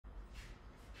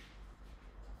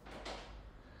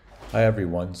Hi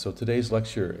everyone. So today's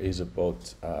lecture is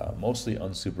about mostly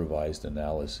unsupervised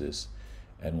analysis,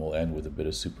 and we'll end with a bit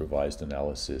of supervised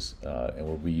analysis. And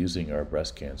we'll be using our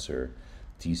breast cancer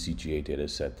TCGA data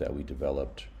set that we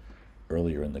developed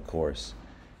earlier in the course.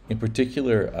 In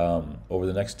particular, over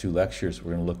the next two lectures,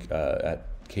 we're going to look at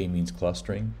k-means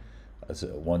clustering as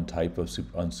one type of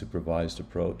unsupervised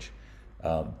approach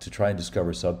to try and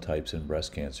discover subtypes in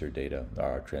breast cancer data,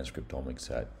 our transcriptomics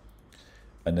set.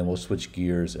 And then we'll switch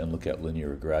gears and look at linear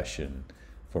regression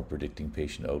for predicting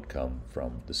patient outcome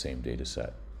from the same data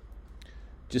set.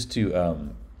 Just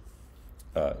to,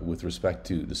 with respect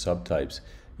to the subtypes,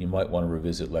 you might want to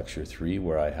revisit lecture 3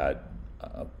 where I had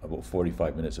about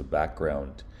 45 minutes of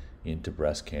background into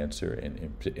breast cancer,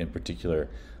 and in particular,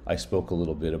 I spoke a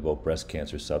little bit about breast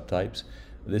cancer subtypes.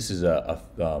 This is a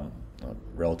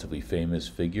relatively famous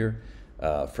figure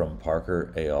from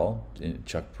Parker et al. In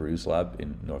Chuck Peru's lab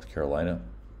in North Carolina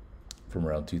from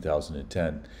around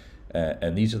 2010.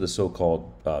 And these are the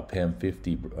so-called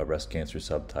PAM50 breast cancer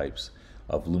subtypes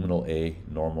of luminal A,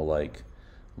 normal-like,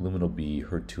 luminal B,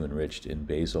 HER2 enriched, and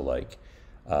basal-like.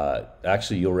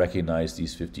 Actually, you'll recognize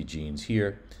these 50 genes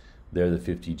here. They're the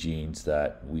 50 genes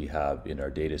that we have in our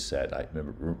data set. I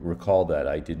recall that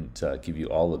I didn't give you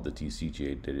all of the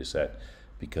TCGA data set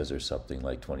because there's something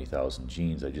like 20,000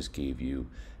 genes. I just gave you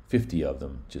 50 of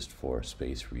them just for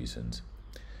space reasons.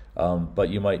 But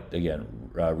you might,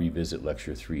 again, revisit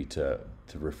lecture 3 to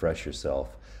refresh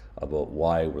yourself about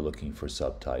why we're looking for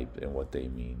subtype and what they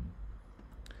mean.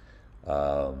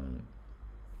 And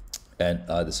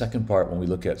the second part, when we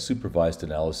look at supervised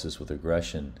analysis with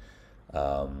regression,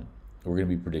 we're going to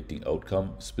be predicting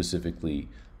outcome, specifically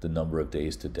the number of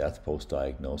days to death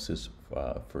post-diagnosis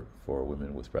for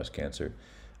women with breast cancer.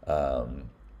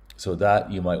 So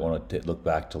that you might want to look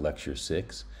back to lecture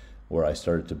 6, where I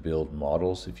started to build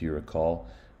models, if you recall.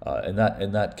 In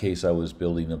that case, I was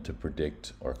building them to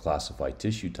predict or classify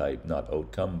tissue type, not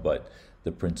outcome, but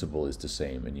the principle is the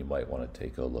same, and you might want to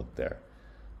take a look there.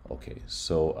 Okay,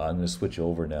 so I'm going to switch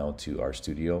over now to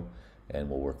RStudio, and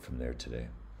we'll work from there today.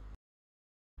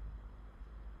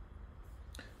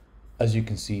 As you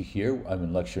can see here, I'm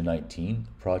in lecture 19,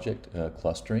 project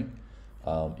clustering.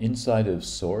 Inside of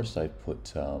source, I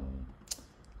put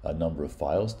a number of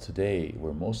files. Today,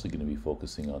 we're mostly going to be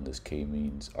focusing on this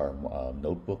k-means, our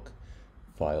notebook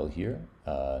file here.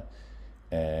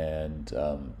 And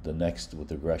the next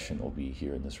with regression will be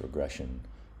here in this regression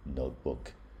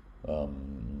notebook.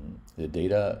 The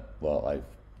data, well,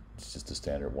 it's just a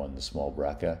standard one, the small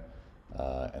BRCA,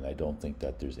 and I don't think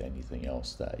that there's anything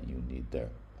else that you need there.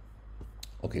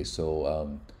 Okay, so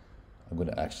I'm going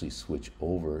to actually switch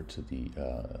over to the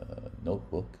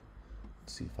notebook.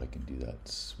 Let's see if I can do that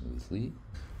smoothly.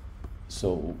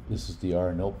 So this is the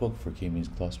R notebook for k-means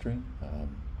clustering.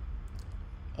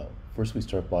 First, we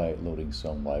start by loading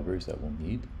some libraries that we'll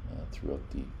need throughout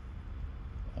the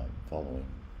following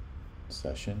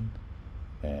session.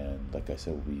 And like I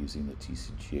said, we'll be using the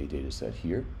TCGA data set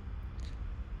here.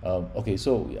 Okay,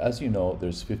 so as you know,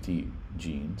 there's 50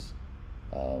 genes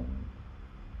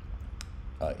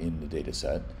in the data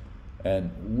set,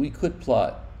 and we could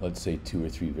plot, let's say, 2 or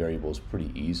 3 variables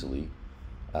pretty easily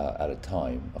at a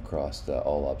time across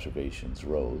all observations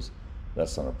rows.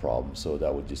 That's not a problem. So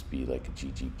that would just be like a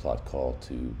ggplot call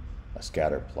to a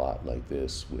scatter plot like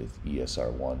this with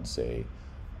ESR1, say,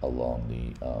 along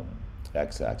the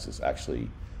x-axis. Actually,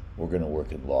 we're going to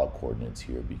work in log coordinates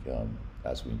here,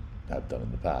 as we have done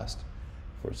in the past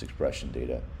for its expression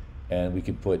data. And we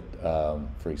could put,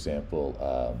 for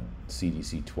example,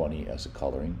 CDC20 as a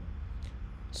coloring.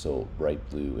 So bright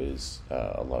blue is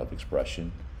a lot of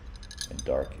expression, and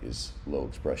dark is low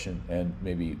expression. And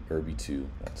maybe ERBB2,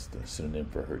 that's the synonym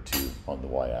for HER2 on the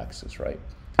y-axis, right?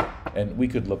 And we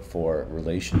could look for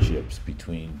relationships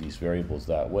between these variables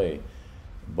that way.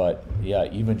 But yeah,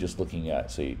 even just looking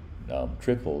at, say,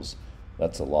 triples,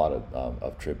 that's a lot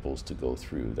of triples to go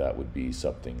through. That would be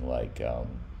something like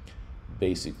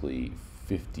basically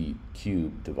 50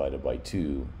 cubed divided by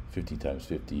 2. 50 times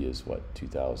 50 is what,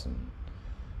 2,000,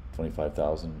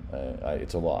 25,000?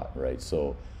 It's a lot, right?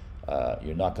 So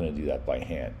you're not going to do that by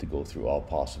hand to go through all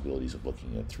possibilities of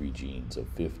looking at 3 genes of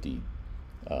 50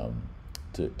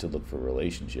 to look for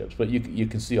relationships. But you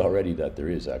can see already that there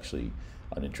is actually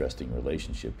an interesting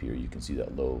relationship here. You can see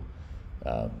that low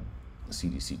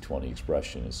CDC20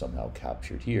 expression is somehow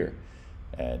captured here.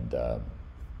 And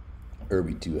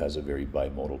ERBB2 has a very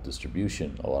bimodal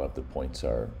distribution. A lot of the points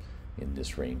are in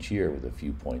this range here, with a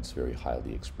few points very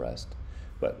highly expressed.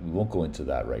 But we won't go into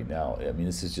that right now. I mean,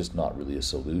 this is just not really a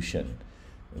solution.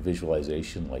 A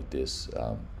visualization like this,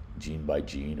 gene by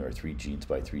gene or 3 genes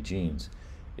by 3 genes,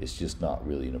 it's just not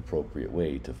really an appropriate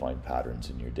way to find patterns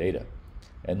in your data.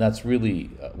 And that's really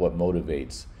what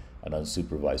motivates an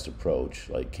unsupervised approach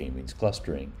like k-means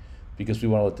clustering, because we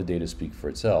want to let the data speak for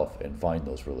itself and find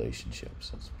those relationships.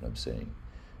 That's what I'm saying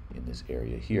in this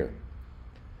area here.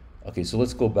 Okay, so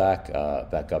let's go back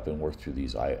up and work through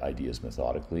these ideas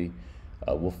methodically.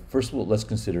 Well, first of all, let's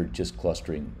consider just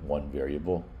clustering one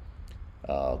variable.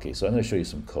 Okay, so I'm going to show you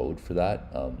some code for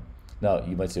that. Now,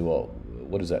 you might say, well,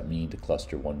 what does that mean to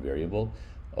cluster one variable?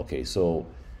 Okay, so,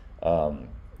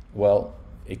 well,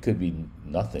 it could be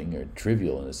nothing or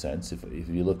trivial in a sense. If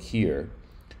you look here,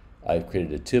 I've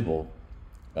created a tibble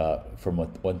from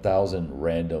 1,000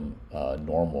 random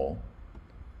normal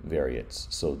variates.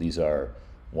 So these are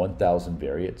 1,000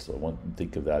 variates. So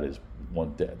think of that as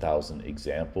 1,000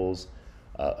 examples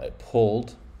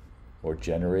pulled or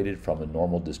generated from a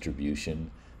normal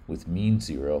distribution with mean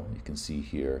 0. You can see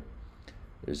here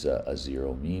there's a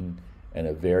 0 mean and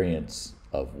a variance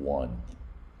of 1.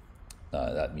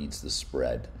 That means the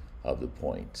spread of the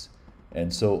points.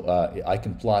 And so I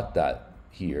can plot that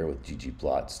here with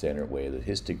ggplot, standard way of the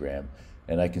histogram,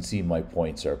 and I can see my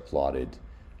points are plotted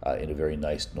in a very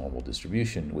nice normal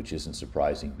distribution, which isn't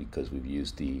surprising because we've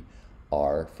used the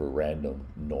R for random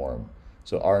norm.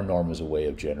 So R norm is a way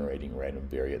of generating random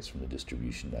variates from the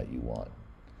distribution that you want,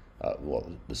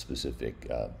 well, the specific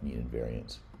mean and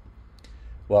variance.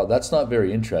 Well, that's not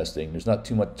very interesting. There's not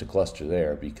too much to cluster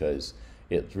there because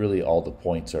it's really all the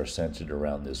points are centered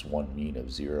around this one mean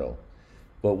of 0.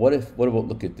 But what about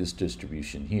look at this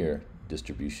distribution here,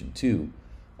 distribution 2.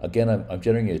 Again, I'm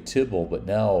generating a tibble, but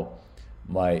now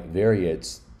my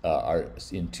variates are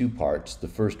in two parts. The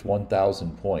first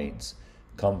 1,000 points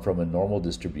come from a normal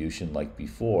distribution like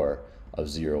before of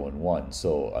 0 and 1.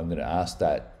 So I'm going to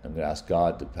ask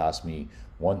God to pass me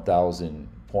 1,000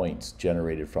 points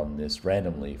generated from this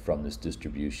randomly from this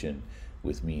distribution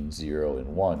with mean 0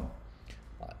 and 1.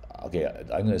 Okay,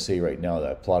 I'm going to say right now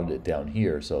that I plotted it down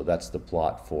here, so that's the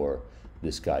plot for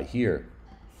this guy here.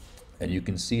 And you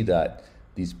can see that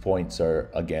these points are,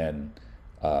 again,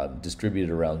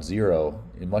 distributed around 0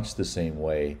 in much the same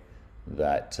way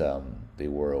that they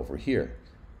were over here.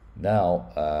 Now,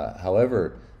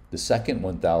 however, the second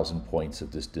 1,000 points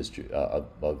of this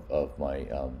of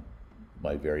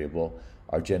my variable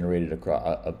are generated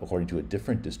according to a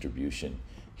different distribution.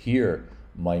 Here,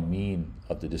 my mean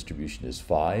of the distribution is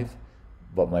 5,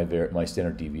 but my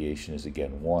standard deviation is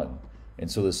again 1.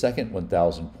 And so the second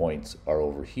 1,000 points are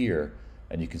over here,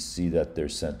 and you can see that they're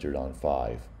centered on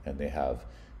 5, and they have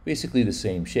basically the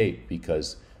same shape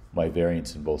because my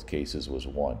variance in both cases was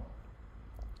 1.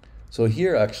 So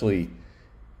here actually,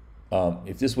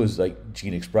 if this was like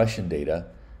gene expression data,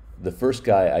 the first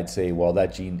guy I'd say, well,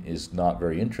 that gene is not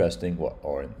very interesting,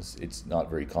 or it's not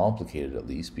very complicated at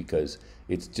least, because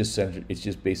it's just centered, it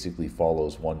just basically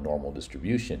follows one normal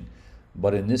distribution.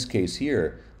 But in this case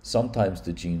here, sometimes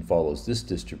the gene follows this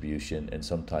distribution and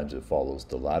sometimes it follows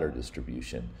the latter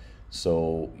distribution.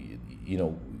 So, you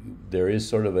know, there is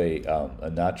sort of a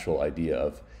natural idea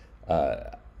of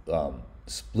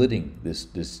splitting this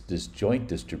joint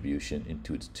distribution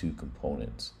into its two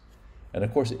components. And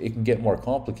of course, it can get more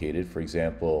complicated. For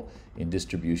example, in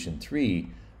distribution 3,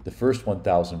 the first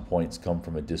 1,000 points come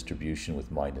from a distribution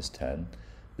with -10.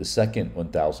 The second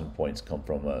 1,000 points come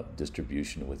from a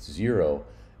distribution with 0.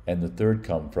 And the third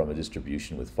come from a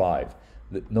distribution with 5.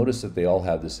 Notice that they all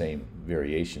have the same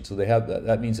variation. So they have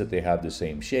that means that they have the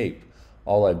same shape.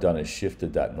 All I've done is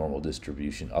shifted that normal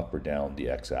distribution up or down the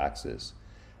x-axis.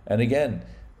 And again,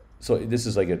 so this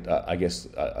is like I guess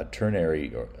a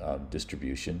ternary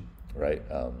distribution, right?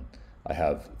 I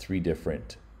have 3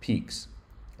 different peaks,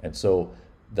 and so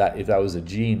that if that was a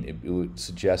gene, it would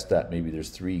suggest that maybe there's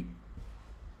 3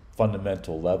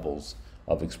 fundamental levels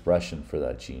of expression for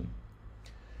that gene,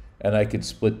 and I could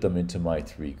split them into my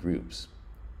 3 groups.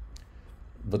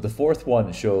 But the fourth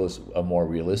one shows a more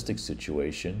realistic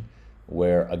situation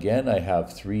where again I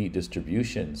have 3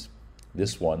 distributions.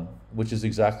 This one, which is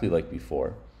exactly like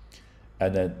before,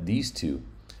 and then these 2.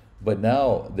 But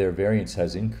now their variance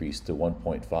has increased to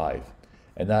 1.5,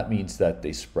 and that means that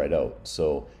they spread out.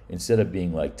 So instead of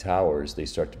being like towers, they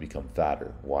start to become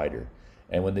fatter, wider.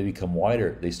 And when they become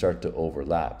wider, they start to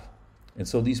overlap. And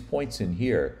so these points in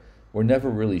here, we're never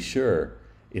really sure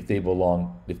if they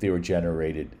were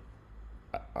generated,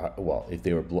 well, if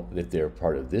they're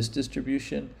part of this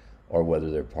distribution or whether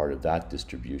they're part of that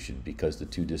distribution, because the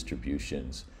 2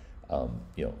 distributions,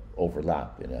 you know,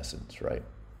 overlap in essence, right?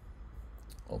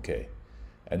 Okay,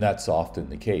 and that's often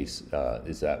the case,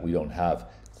 is that we don't have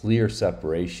clear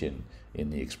separation in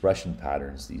the expression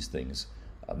patterns. These things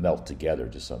melt together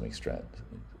to some extent.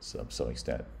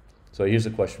 So here's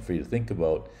a question for you to think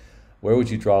about. Where would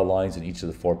you draw lines in each of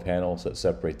the 4 panels that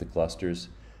separate the clusters,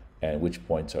 and which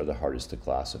points are the hardest to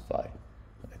classify?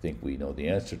 I think we know the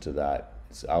answer to that.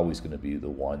 It's always going to be the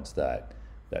ones that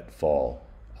fall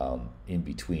in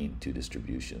between 2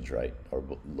 distributions, right? Or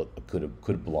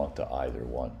could belong to either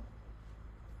one.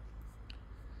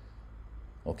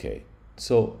 Okay,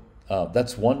 so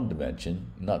that's one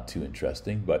dimension, not too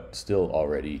interesting, but still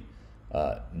already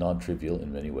non-trivial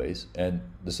in many ways. And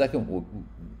the second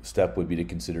step would be to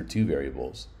consider 2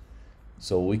 variables.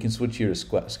 So we can switch here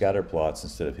to scatter plots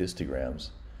instead of histograms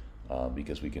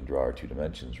because we can draw our 2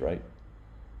 dimensions, right?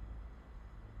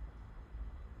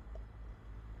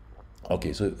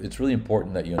 Okay, so it's really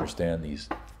important that you understand these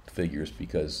figures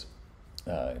because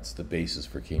it's the basis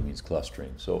for k-means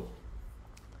clustering. So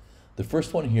the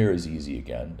first one here is easy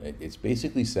again. It's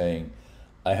basically saying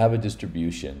I have a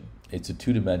distribution. It's a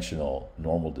 2-dimensional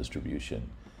normal distribution.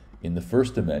 In the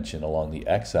first dimension along the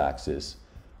x-axis,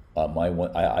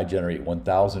 I generate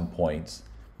 1,000 points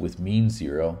with mean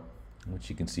 0, which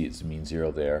you can see it's mean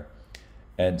 0 there,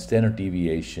 and standard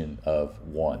deviation of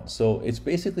 1. So it's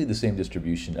basically the same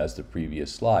distribution as the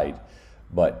previous slide,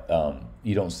 but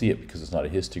you don't see it because it's not a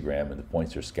histogram and the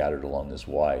points are scattered along this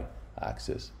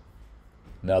y-axis.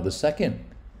 Now the second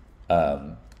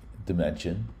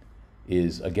dimension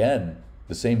is again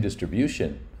the same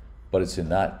distribution, but it's in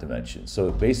that dimension.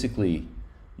 So basically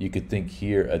you could think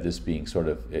here of this being sort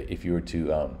of, if you were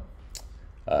to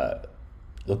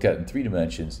look at it in 3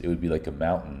 dimensions, it would be like a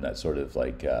mountain that's sort of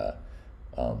like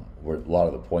where a lot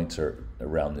of the points are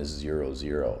around this 0,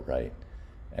 0, right?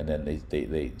 And then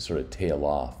they sort of tail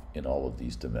off in all of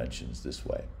these dimensions this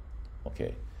way.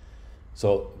 Okay,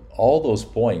 so all those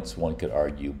points, one could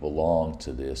argue, belong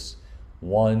to this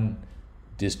one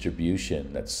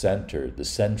distribution that's centered. The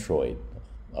centroid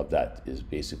of that is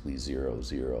basically 0,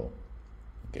 0.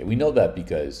 Okay, we know that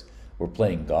because we're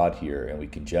playing God here and we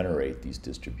can generate these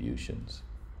distributions.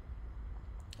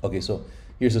 Okay, so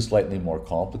here's a slightly more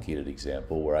complicated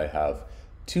example where I have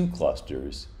 2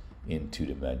 clusters in 2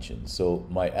 dimensions. So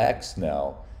my X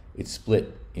now, it's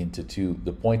split into 2,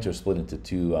 the points are split into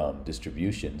 2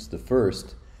 distributions. The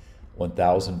first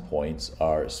 1,000 points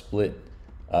are split,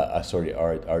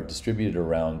 are distributed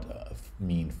around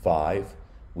mean 5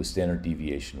 with standard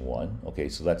deviation 1. Okay,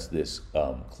 so that's this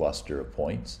cluster of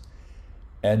points.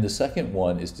 And the second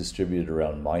one is distributed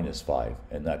around -5,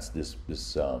 and that's this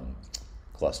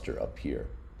cluster up here.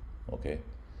 Okay,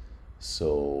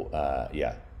 so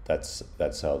yeah,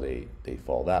 that's how they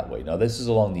fall that way. Now this is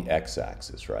along the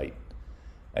x-axis, right?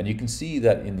 And you can see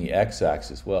that in the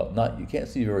x-axis, well, you can't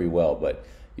see very well, but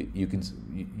you can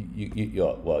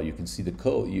see the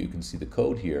code. You can see the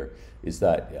code here is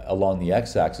that along the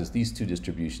x-axis, these 2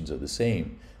 distributions are the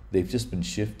same. They've just been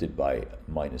shifted by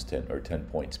 -10 or 10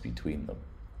 points between them.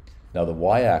 Now the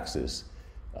y-axis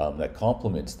that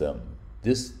complements them,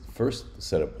 this first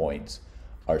set of points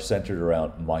are centered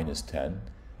around -10,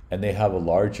 and they have a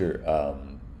larger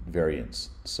variance.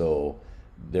 So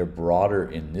they're broader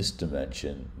in this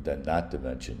dimension than that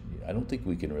dimension. I don't think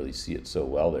we can really see it so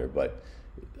well there, but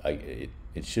it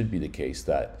should be the case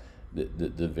that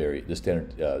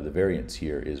the variance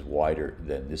here is wider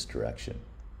than this direction.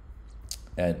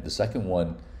 And the second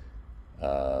one,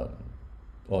 oh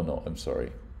no, I'm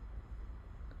sorry.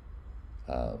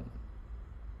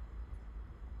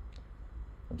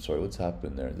 I'm sorry, what's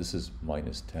happened there? This is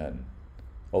 -10.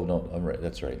 Oh no, I'm right,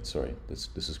 that's right, sorry. This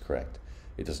is correct.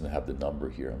 It doesn't have the number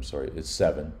here, I'm sorry. It's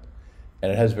 7.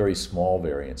 And it has very small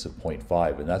variance of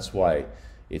 0.5, and that's why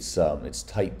it's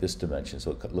tight this dimension,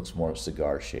 so it looks more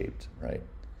cigar-shaped, right?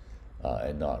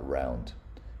 And not round.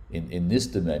 In this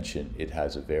dimension, it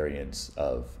has a variance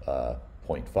of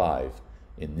 0.5.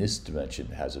 In this dimension,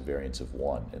 it has a variance of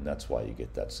 1, and that's why you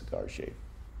get that cigar shape.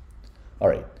 All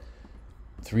right,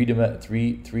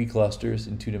 three clusters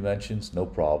in 2 dimensions, no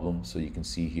problem. So you can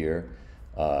see here,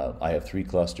 I have 3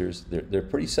 clusters. They're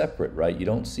pretty separate, right? You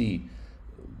don't see,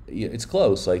 it's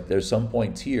close. Like there's some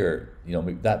points here, you know,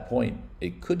 that point,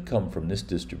 it could come from this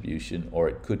distribution or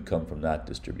it could come from that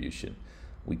distribution.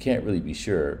 We can't really be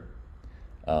sure.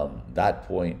 That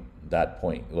point,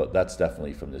 well, that's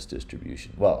definitely from this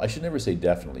distribution. Well, I should never say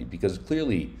definitely, because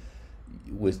clearly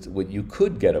when you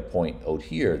could get a point out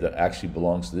here that actually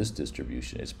belongs to this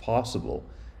distribution. It's possible.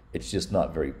 It's just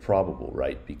not very probable,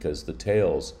 right? Because the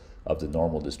tails of the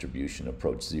normal distribution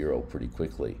approach 0 pretty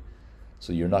quickly.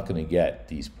 So you're not going to get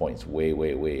these points way,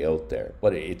 way, way out there.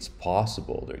 But it's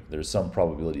possible. There's some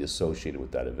probability associated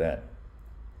with that event.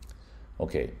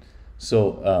 Okay,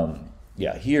 so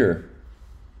yeah, here,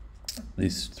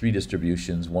 these 3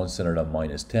 distributions, one centered on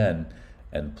 -10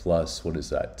 and plus, what is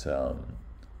that,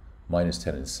 minus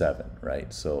 10 and 7,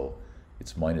 right? So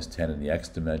it's minus 10 in the x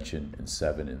dimension and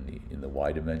 7 in the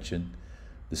y dimension.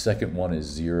 The second one is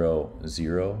 0,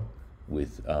 0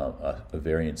 with a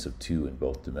variance of 2 in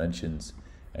both dimensions.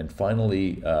 And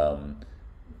finally,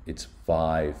 it's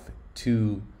 5,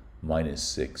 2 minus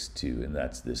 6, 2, and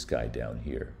that's this guy down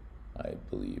here, I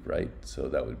believe, right? So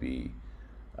that would be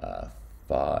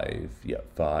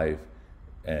 5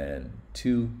 and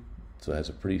 2. So it has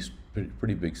a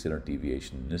pretty big standard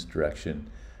deviation in this direction,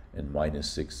 and minus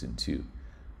 6 and 2.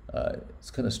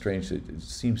 It's kind of strange. It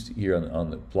seems to, here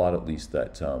on the plot at least,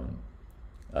 that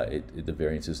the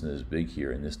variance isn't as big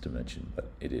here in this dimension,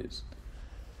 but it is.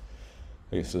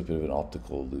 I guess it's a bit of an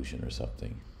optical illusion or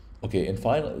something. Okay, and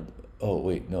finally, oh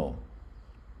wait, no.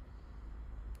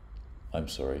 I'm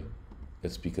sorry.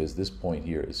 It's because this point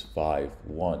here is 5,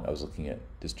 1. I was looking at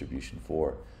distribution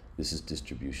 4. This is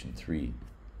distribution 3.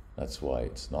 That's why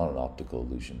it's not an optical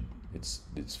illusion.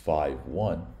 It's 5,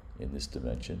 1 in this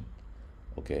dimension.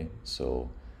 Okay, so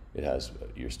it has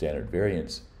your standard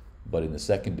variance, but in the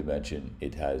second dimension,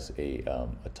 it has a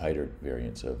tighter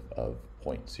variance of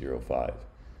 0.05.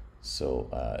 So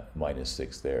minus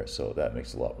 6 there. So that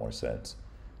makes a lot more sense.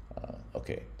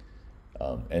 Okay,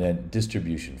 and then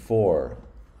distribution 4.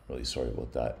 Really sorry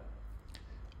about that.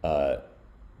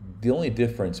 The only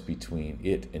difference between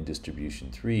it and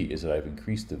distribution 3 is that I've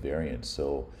increased the variance.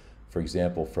 So, for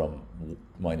example, from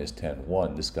minus 10,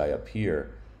 1, this guy up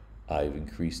here, I've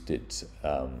increased it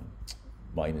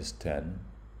minus 10.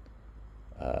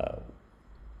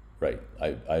 Right,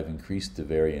 I've increased the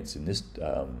variance in this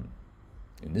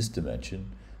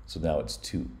dimension, so now it's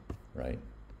 2, right?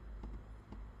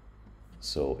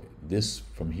 So this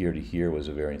from here to here was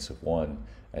a variance of 1,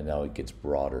 and now it gets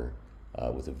broader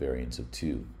with a variance of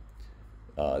 2.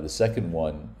 The second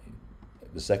one,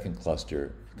 the second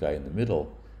cluster guy in the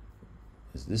middle,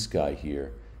 is this guy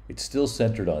here. It's still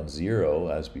centered on 0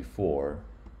 as before,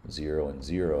 0 and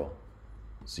 0,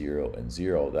 0 and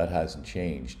 0. That hasn't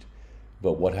changed.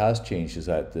 But what has changed is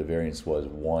that the variance was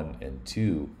 1 and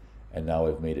 2, and now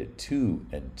I've made it 2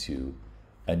 and 2.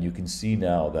 And you can see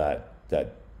now that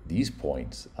these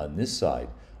points on this side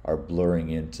are blurring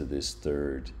into this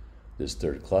third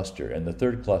cluster. And the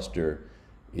third cluster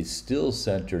is still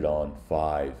centered on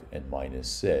 5 and minus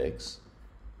 6.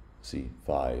 See,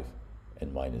 5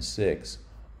 and minus 6.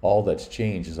 All that's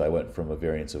changed is I went from a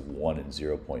variance of 1 and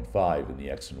 0.5 in the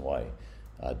x and y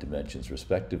dimensions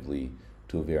respectively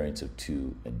to a variance of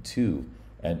 2 and 2.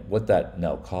 And what that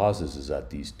now causes is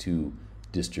that these two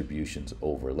distributions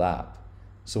overlap.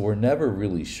 So we're never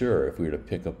really sure, if we were to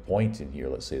pick a point in here,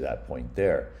 let's say that point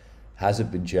there, has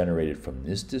it been generated from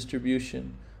this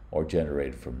distribution or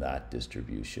generated from that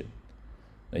distribution?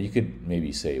 Now you could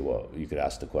maybe say, well, you could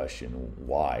ask the question,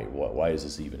 why? Why is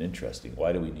this even interesting?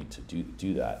 Why do we need to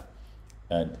do that?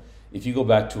 And if you go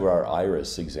back to our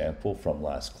iris example from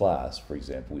last class, for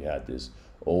example, we had this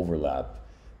overlap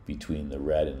between the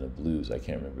red and the blues. I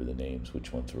can't remember the names,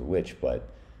 which ones were which, but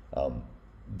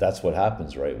that's what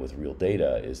happens, right, with real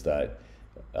data, is that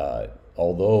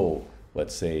although,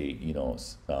 let's say,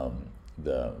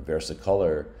 the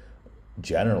versicolor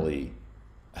generally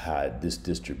had this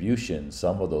distribution,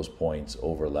 some of those points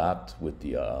overlapped with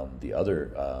the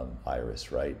other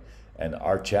iris, right? And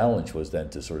our challenge was then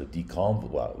to sort of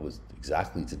deconvolute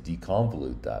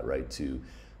that, right? To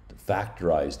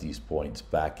factorize these points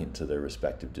back into their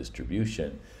respective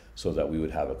distribution so that we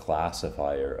would have a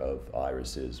classifier of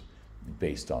irises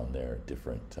based on their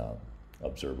different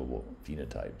observable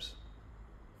phenotypes.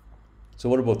 So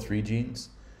what about 3 genes?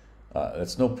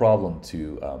 It's no problem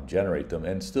to generate them,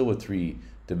 and still with 3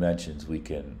 dimensions we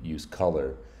can use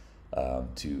color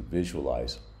to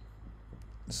visualize.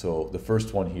 So the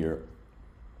first one here,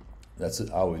 that's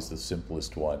always the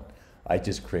simplest one. I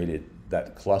just created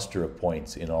that cluster of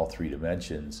points in all 3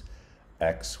 dimensions,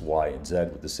 x, y, and z,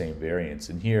 with the same variance.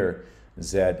 And here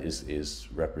z is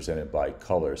represented by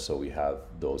color, so we have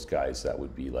those guys that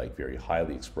would be like very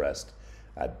highly expressed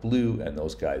at blue, and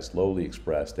those guys lowly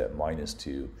expressed at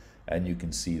 -2. And you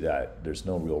can see that there's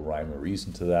no real rhyme or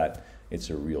reason to that. It's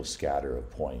a real scatter of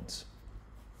points.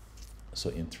 So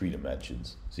in 3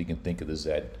 dimensions. So you can think of the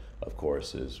z, of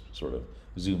course, as sort of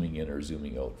zooming in or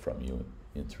zooming out from you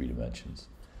in 3 dimensions.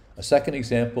 A second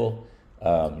example,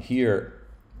 here,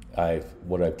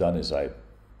 what I've done is I've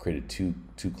created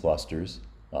two clusters,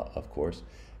 of course.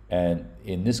 And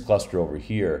in this cluster over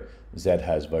here, z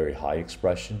has very high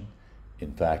expression.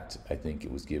 In fact, I think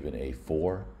it was given a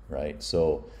 4, right?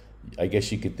 So I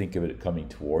guess you could think of it coming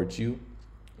towards you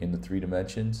in the 3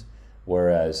 dimensions,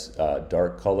 whereas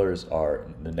dark colors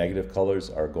the negative colors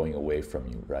are going away from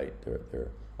you, right? They're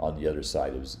on the other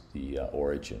side of the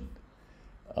origin.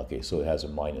 Okay, so it has a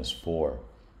 -4.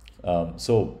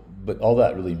 But all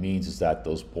that really means is that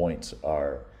those points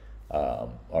are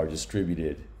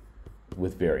distributed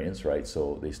with variance, right?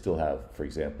 So they still have, for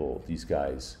example, these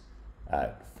guys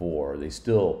at 4. They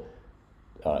still,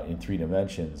 in 3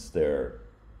 dimensions, they're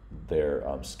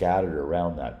scattered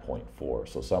around that point 4.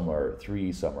 So some are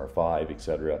 3, some are 5,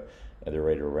 etc., and they're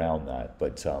right around that.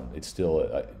 But it's still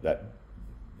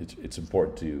it's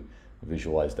important to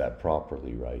visualize that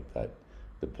properly, right? That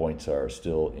the points are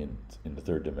still in the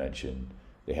 3rd dimension.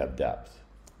 They have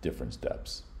different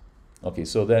depths. Okay,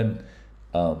 so then,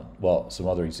 well, some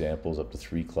other examples up to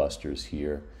 3 clusters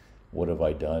here. What have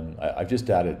I done? I've just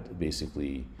added,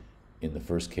 basically, in the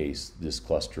first case, this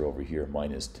cluster over here,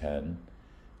 -10.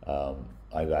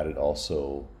 I've added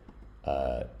also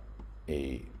a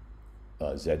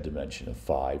z dimension of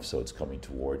 5, so it's coming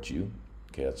towards you.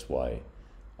 Okay, that's why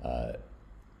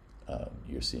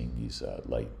you're seeing these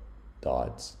light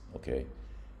dots. Okay,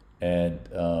 and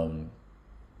no,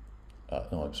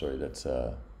 I'm sorry, that's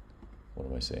what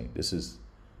am I saying? It's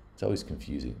always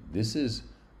confusing. This is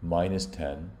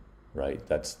 -10, right?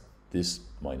 That's this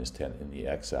 -10 in the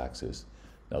x-axis.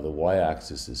 Now the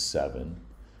y-axis is 7.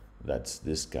 That's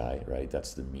this guy, right?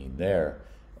 That's the mean there.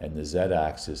 And the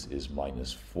z-axis is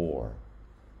 -4.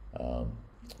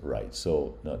 Right,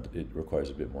 so no, it requires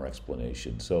a bit more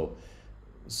explanation. So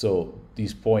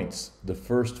these points, the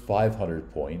first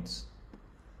 500 points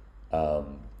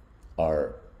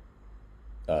are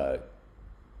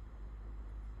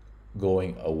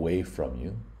going away from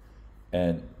you,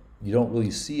 and you don't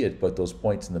really see it, but those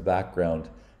points in the background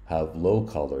have low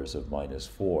colors of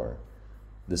 -4.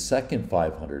 The second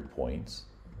 500 points,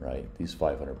 right, these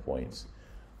 500 points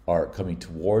are coming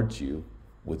towards you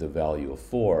with a value of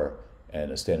 4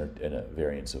 and a standard and a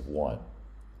variance of 1.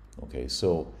 Okay,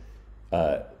 so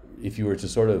if you were to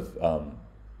sort of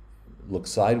look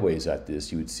sideways at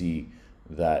this, you would see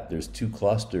that there's 2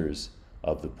 clusters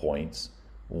of the points.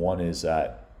 One is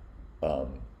at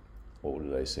what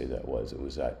did I say that was? It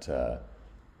was at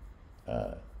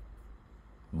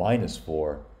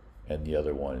 -4, and the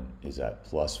other one is at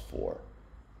 +4.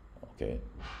 Okay,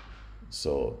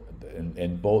 so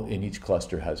and both in each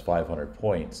cluster has 500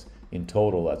 points. In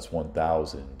total, that's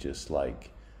 1,000, just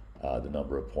like the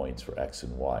number of points for x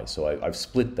and y. So I've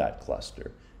split that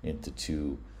cluster into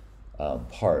 2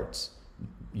 parts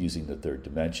using the 3rd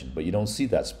dimension, but you don't see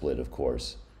that split, of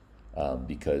course.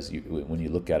 Because when you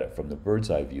look at it from the bird's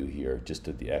eye view here, just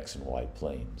at the x and y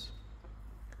planes.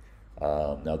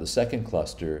 Now the second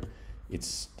cluster,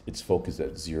 it's focused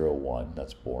at 0, 1.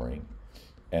 That's boring.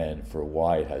 And for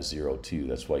y, it has 0, 2.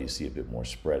 That's why you see a bit more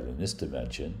spread in this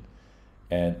dimension.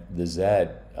 And the z,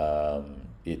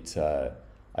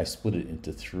 I split it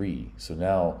into 3. So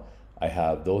now I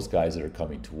have those guys that are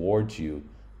coming towards you,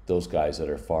 those guys that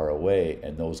are far away,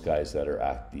 and those guys that are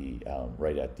at the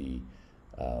right at the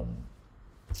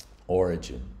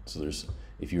origin. So there's,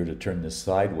 if you were to turn this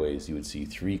sideways, you would see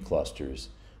 3 clusters,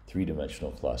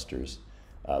 3-dimensional clusters,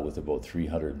 with about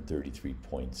 333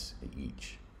 points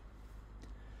each.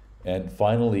 And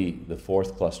finally, the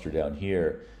 4th cluster down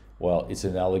here, well, it's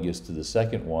analogous to the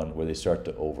second one where they start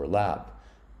to overlap.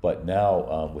 But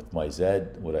now with my Z,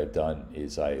 what I've done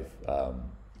is I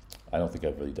don't think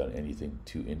I've really done anything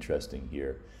too interesting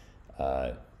here.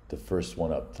 The first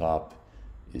one up top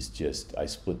is just, I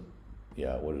split,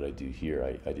 yeah, what did I do here?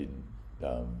 I didn't,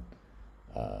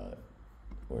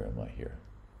 where am I here?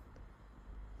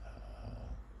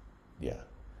 Yeah,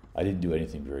 I didn't do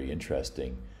anything very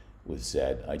interesting with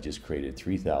Z. I just created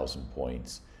 3,000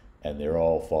 points, and they're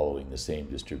all following the same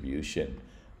distribution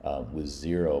with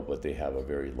 0, but they have a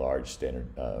very large standard,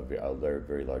 a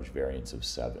very large variance of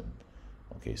 7.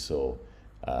 Okay, so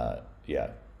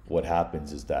yeah, what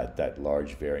happens is that that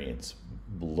large variance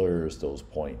blurs those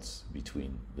points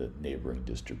between the neighboring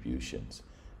distributions,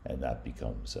 and that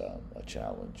becomes a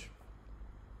challenge.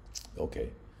 Okay,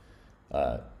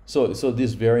 so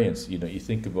this variance, you know, you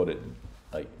think about it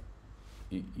like,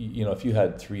 you know, if you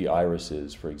had 3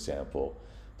 irises, for example,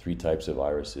 3 types of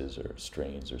irises or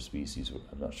strains or species,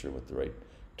 I'm not sure what the right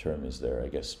term is there, I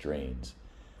guess strains.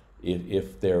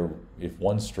 If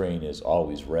one strain is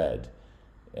always red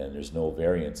and there's no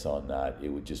variance on that, it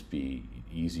would just be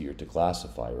easier to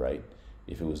classify, right?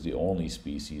 If it was the only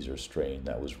species or strain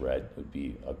that was red, it would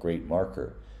be a great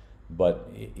marker. But,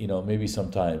 you know, maybe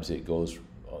sometimes it goes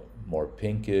more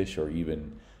pinkish or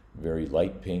even very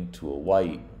light pink to a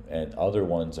white, and other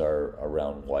ones are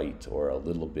around white or a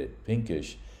little bit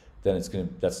pinkish, then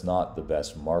that's not the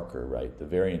best marker, right? The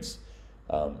variance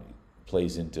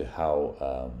plays into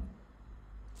how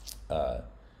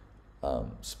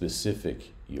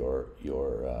specific your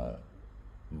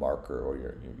marker or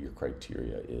your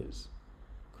criteria is,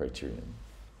 criterion.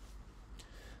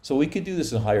 So we could do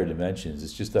this in higher dimensions.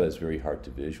 It's just that it's very hard to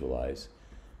visualize.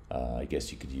 I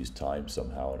guess you could use time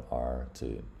somehow in R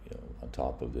to, on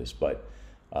top of this, but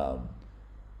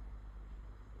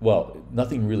well,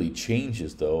 nothing really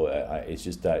changes though. It's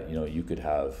just that you could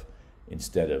have,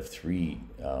 instead of 3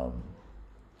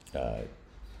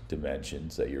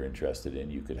 dimensions that you're interested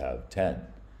in, you could have 10.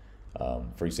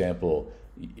 For example,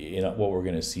 what we're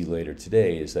going to see later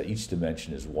today is that each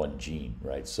dimension is 1 gene,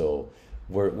 right? So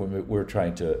we're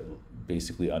trying to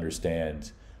basically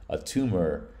understand a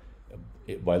tumor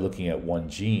by looking at 1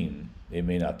 gene. It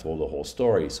may not tell the whole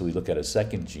story, so we look at a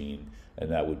second gene,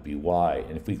 and that would be Y.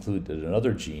 And if we included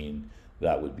another gene,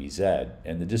 that would be Z.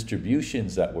 And the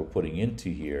distributions that we're putting into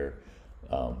here,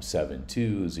 7,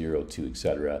 2, 0, 2,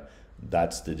 etc.,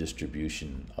 that's the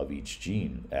distribution of each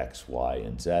gene, X, Y,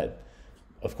 and Z.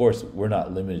 Of course, we're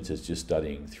not limited to just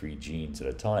studying 3 genes at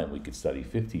a time. We could study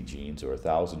 50 genes or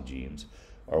 1,000 genes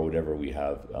or whatever we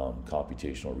have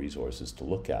computational resources to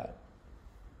look at.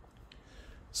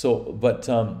 So, but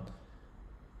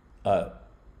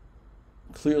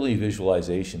clearly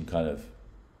visualization kind of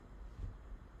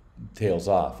tails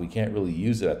off. We can't really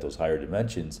use it at those higher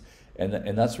dimensions,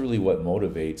 and that's really what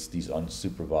motivates these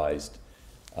unsupervised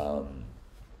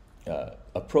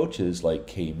approaches like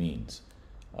k-means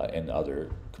and other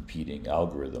competing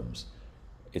algorithms.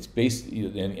 It's based,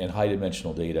 and high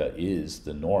dimensional data is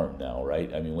the norm now,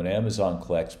 right? I mean, when Amazon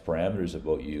collects parameters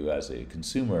about you as a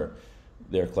consumer,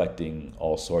 they're collecting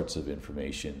all sorts of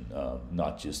information,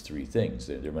 not just 3 things.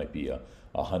 There might be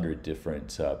 100 different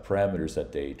parameters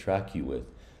that they track you with.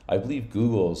 I believe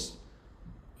Google's,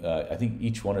 I think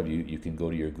each one of you can go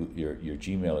to your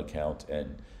Gmail account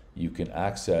and you can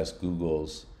access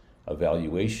Google's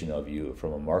evaluation of you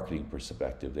from a marketing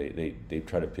perspective. They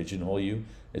try to pigeonhole you.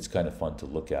 It's kind of fun to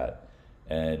look at.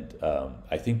 And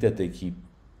I think that they keep,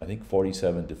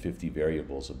 47 to 50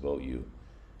 variables about you,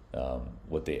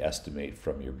 what they estimate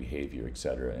from your behavior,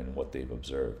 etc., and what they've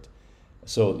observed.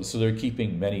 So they're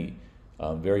keeping many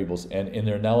variables, and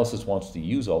their analysis wants to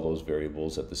use all those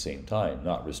variables at the same time,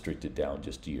 not restricted down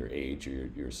just to your age or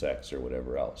your sex or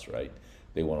whatever else, right?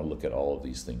 They want to look at all of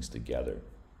these things together.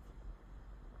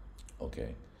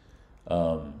 Okay.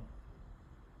 Okay,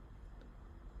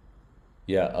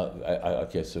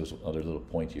 so there's another little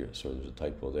point here. So there's a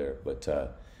typo there. But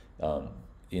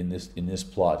in this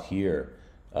plot here,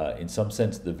 in some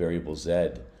sense, the variable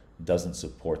Z doesn't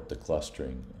support the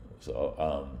clustering. So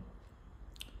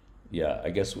I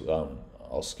guess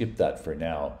I'll skip that for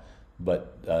now.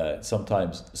 But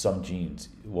sometimes some genes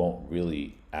won't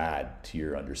really add to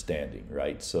your understanding,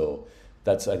 right? So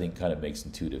that's, I think, kind of makes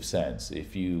intuitive sense.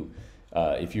 If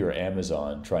you're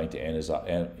Amazon trying to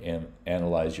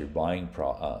analyze your buying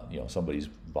somebody's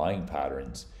buying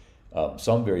patterns,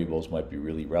 some variables might be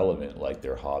really relevant, like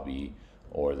their hobby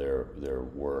or their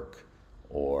work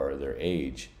or their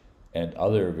age, and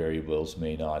other variables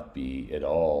may not be at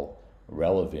all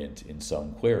relevant in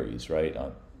some queries, right?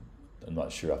 I'm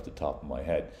not sure off the top of my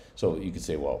head. So you could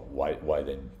say, well, why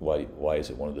is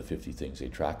it one of the 50 things they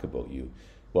track about you?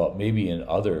 Well, maybe in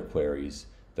other queries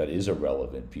that is a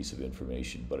relevant piece of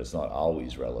information, but it's not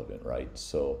always relevant, right?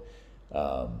 So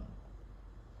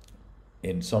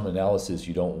in some analysis,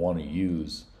 you don't want to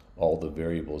use all the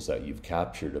variables that you've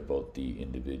captured about the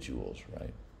individuals,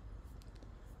 right?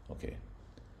 Okay.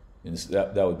 And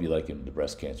that would be like in the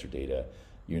breast cancer data.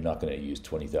 You're not going to use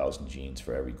 20,000 genes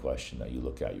for every question that you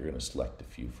look at. You're going to select a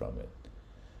few from it.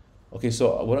 Okay,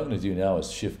 so what I'm going to do now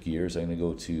is shift gears. I'm going to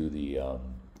go to the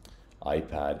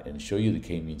iPad and show you the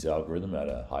k-means algorithm at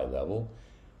a high level.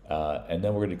 And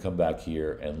then we're going to come back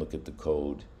here and look at the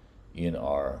code in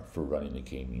R for running the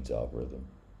k-means algorithm.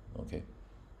 Okay.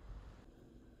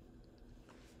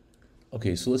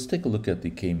 Okay, so let's take a look at the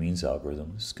k-means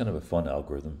algorithm. This is kind of a fun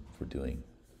algorithm for doing.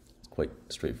 It's quite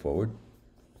straightforward,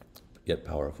 yet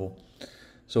powerful.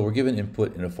 So we're given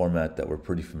input in a format that we're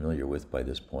pretty familiar with by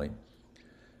this point.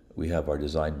 We have our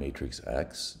design matrix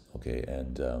X, okay,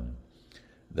 and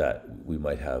that we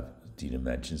might have d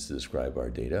dimensions to describe our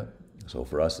data. So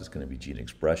for us, it's going to be gene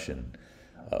expression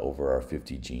over our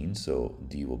 50 genes, so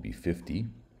d will be 50.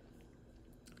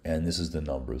 And this is the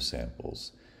number of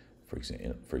samples, for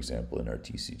example, in our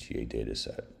TCGA data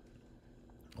set.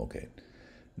 Okay.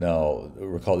 Now,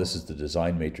 recall this is the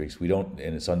design matrix. We don't,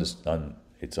 and it's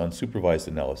unsupervised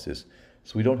analysis,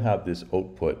 so we don't have this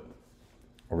output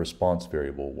or response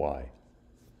variable y.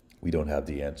 We don't have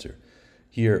the answer.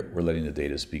 Here, we're letting the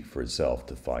data speak for itself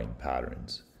to find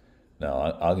patterns. Now,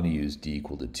 I'm going to use d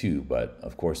equal to 2, but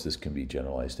of course this can be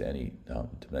generalized to any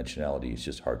dimensionality. It's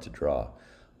just hard to draw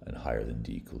and higher than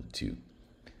d equal to 2.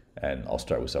 And I'll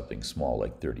start with something small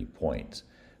like 30 points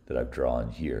that I've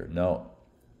drawn here. Now,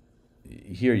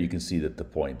 here you can see that the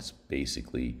points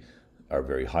basically are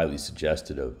very highly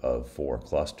suggestive of 4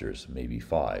 clusters, maybe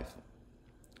 5.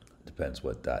 Depends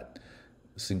what that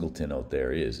singleton out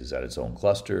there is. Is that its own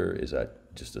cluster? Is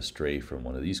that just a stray from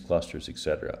one of these clusters,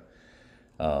 etc.?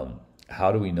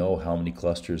 How do we know how many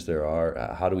clusters there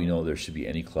are? How do we know there should be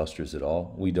any clusters at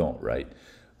all? We don't, right?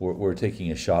 We're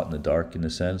taking a shot in the dark, in a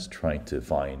sense, trying to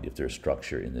find if there's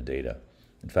structure in the data.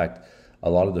 In fact, a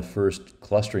lot of the first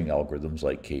clustering algorithms,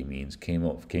 like k-means,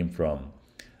 came from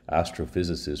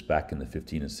astrophysicists back in the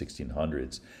 15 and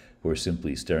 1600s, who were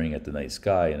simply staring at the night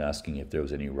sky and asking if there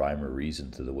was any rhyme or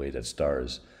reason to the way that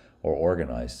stars are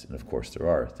organized. And of course there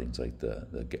are, things like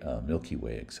the Milky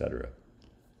Way, etc.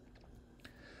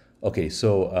 Okay,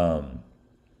 so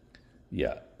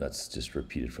yeah, that's just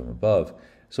repeated from above.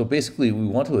 So basically we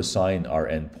want to assign our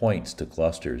endpoints to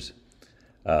clusters.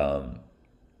 Now,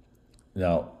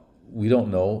 we don't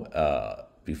know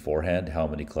beforehand how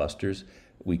many clusters.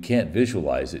 We can't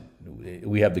visualize it.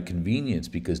 We have the convenience,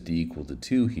 because d equal to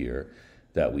 2 here,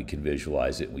 that we can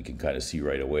visualize it. We can kind of see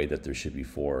right away that there should be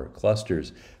 4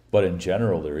 clusters. But in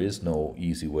general, there is no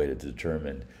easy way to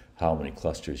determine how many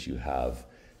clusters you have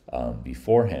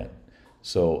beforehand.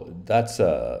 So that's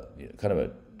kind of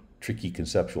a tricky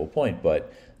conceptual point,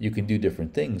 but you can do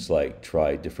different things, like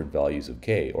try different values of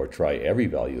k, or try every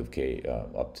value of k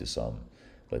up to some,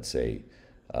 let's say,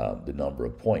 the number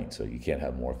of points. So you can't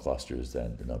have more clusters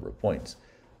than the number of points.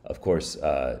 Of course,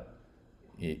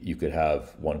 you could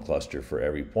have one cluster for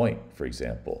every point, for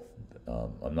example.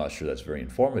 I'm not sure that's very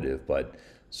informative, but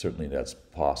certainly that's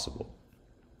possible.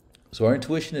 So our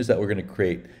intuition is that we're going to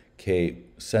create k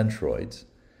centroids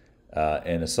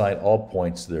and assign all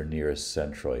points to their nearest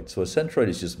centroid. So a centroid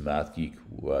is just math geek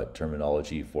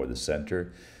terminology for the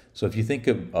center. So if you think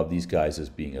of these guys as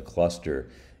being a cluster,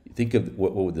 think of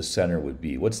what the center would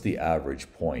be. What's the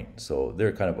average point? So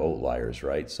they're kind of outliers,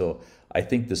 right? So I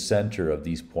think the center of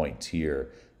these points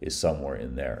here is somewhere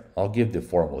in there. I'll give the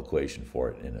formal equation for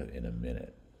it in a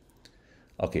minute.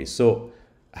 Okay, so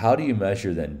how do you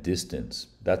measure then distance?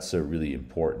 That's a really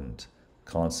important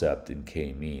concept in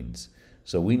k-means.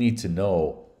 So we need to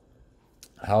know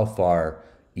how far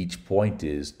each point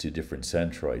is to different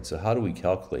centroids. So how do we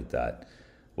calculate that?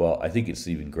 Well, I think it's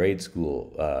even grade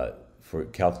school for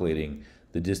calculating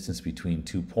the distance between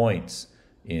 2 points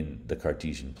in the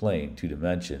Cartesian plane, 2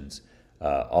 dimensions.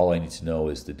 All I need to know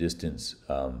is the distance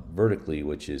vertically,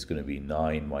 which is going to be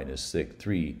 9 minus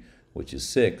 3, which is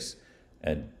 6,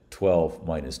 and 12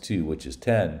 minus 2, which is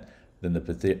 10. Then the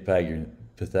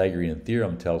Pythagorean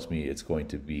theorem tells me it's going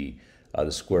to be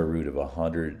the square root of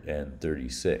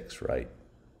 136, right?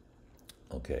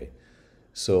 Okay,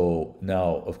 so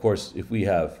now, of course, if we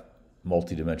have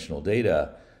multidimensional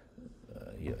data,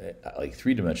 like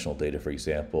 3-dimensional data, for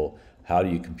example, how do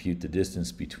you compute the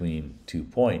distance between 2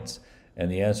 points? And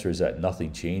the answer is that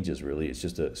nothing changes, really. It's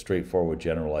just a straightforward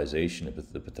generalization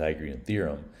of the Pythagorean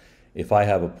theorem. If I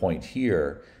have a point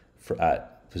here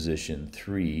at position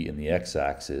 3 in the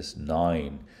x-axis,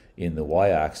 9 in the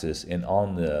y-axis, and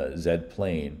on the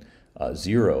z-plane,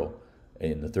 0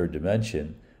 in the 3rd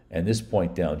dimension, and this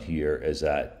point down here is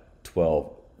at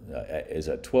 12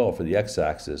 for the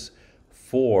x-axis,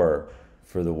 4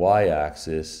 for the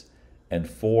y-axis, and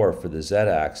 4 for the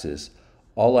z-axis,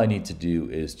 all I need to do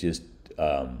is just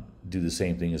do the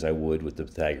same thing as I would with the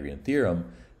Pythagorean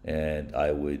theorem, and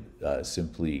I would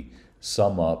simply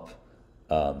sum up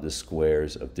the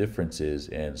squares of differences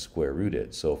and square root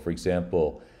it. So for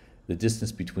example, the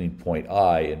distance between point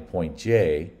I and point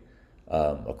J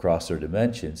across their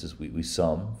dimensions is we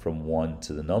sum from 1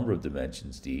 to the number of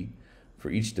dimensions d for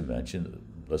each dimension.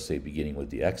 Let's say beginning with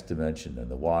the x dimension, then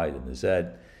the y, then the z.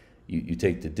 You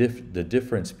take the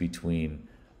difference between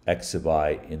x sub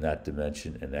I in that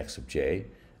dimension and x sub j,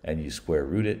 and you square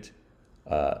root it.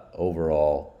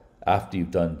 Overall, after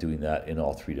you've done doing that in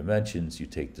all 3 dimensions, you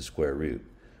take the square root.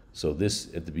 So this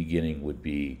at the beginning would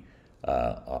be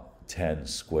 10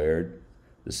 squared.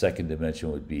 The 2nd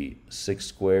dimension would be 6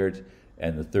 squared,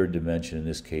 and the 3rd dimension in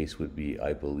this case would be,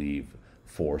 I believe,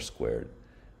 4 squared.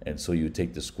 And so you would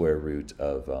take the square root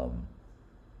of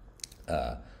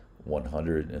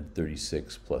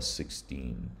 136 plus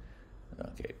 16.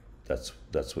 Okay,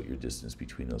 that's what your distance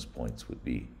between those points would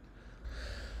be.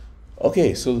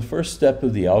 Okay, so the first step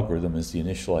of the algorithm is the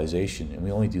initialization, and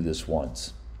we only do this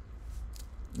once.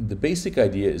 The basic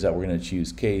idea is that we're going to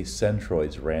choose k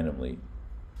centroids randomly.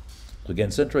 So again,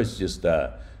 centroids is just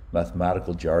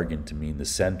mathematical jargon to mean the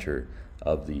center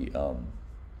of the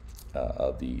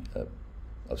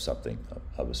of something,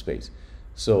 of a space.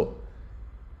 So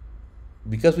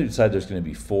because we decided there's going to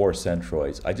be 4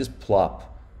 centroids, I just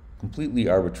plop completely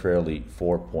arbitrarily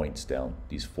 4 points down,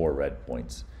 these 4 red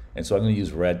points. And so I'm going to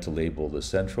use red to label the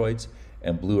centroids,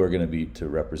 and blue are going to be to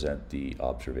represent the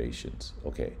observations.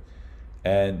 Okay,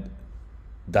 and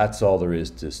that's all there is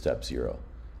to step 0.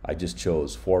 I just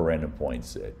chose 4 random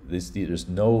points. There's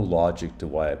no logic to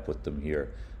why I put them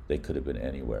here. They could have been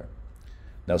anywhere.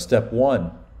 Now step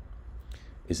 1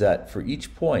 is that for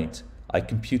each point, I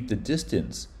compute the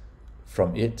distance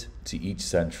from it to each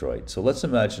centroid. So let's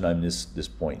imagine I'm this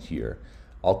point here.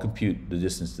 I'll compute the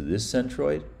distance to this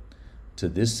centroid, to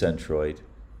this centroid,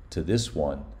 to this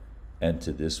one, and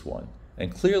to this one.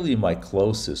 And clearly my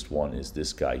closest one is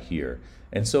this guy here.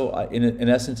 And so in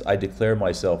essence, I declare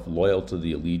myself loyal to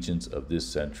the allegiance of this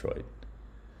centroid.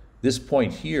 This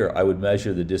point here, I would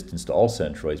measure the distance to all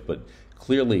centroids, but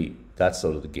clearly that's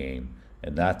out of the game,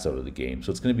 and that's out of the game.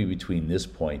 So it's going to be between this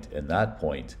point and that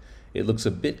point. It looks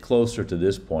a bit closer to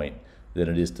this point than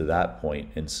it is to that point,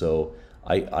 and so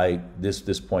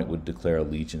this point would declare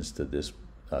allegiance to this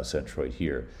centroid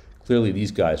here. Clearly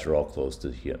these guys are all close to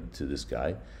this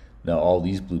guy. Now all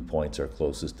these blue points are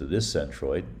closest to this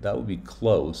centroid. That would be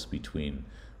close between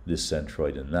this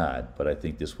centroid and that, but I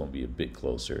think this one will be a bit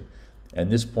closer.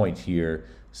 And this point here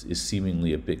is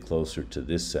seemingly a bit closer to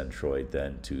this centroid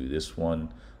than to this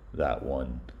one,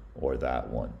 or that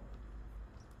one.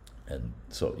 And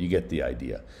so you get the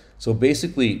idea. So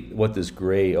basically what this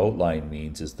gray outline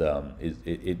means is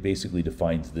it basically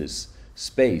defines this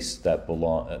space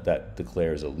that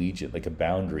declares allegiance, like a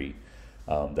boundary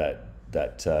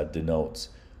that denotes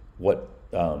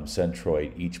what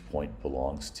centroid each point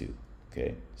belongs to.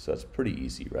 Okay, so that's pretty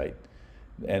easy, right?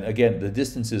 And again, the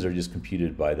distances are just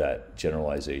computed by that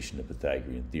generalization of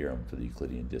Pythagorean theorem for the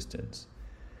Euclidean distance.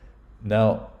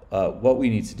 Now, what we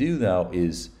need to do now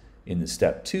is, in the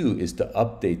step 2, is to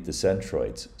update the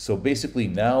centroids. So basically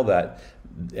now that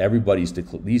these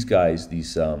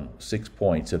 6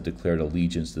 points have declared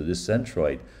allegiance to this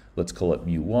centroid, let's call it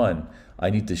mu1, I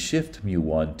need to shift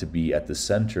mu1 to be at the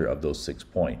center of those 6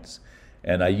 points.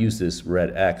 And I use this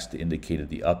red X to indicate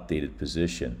the updated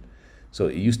position. So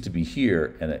it used to be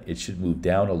here, and it should move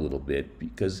down a little bit,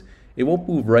 because it won't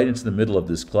move right into the middle of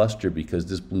this cluster because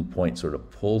this blue point sort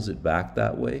of pulls it back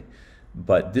that way.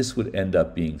 But this would end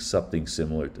up being something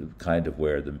similar to kind of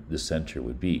where the center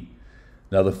would be.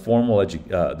 Now the formal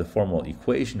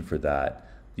equation for that,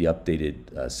 the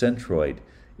updated centroid,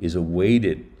 is a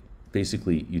weighted,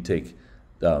 basically you take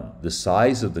the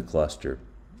size of the cluster,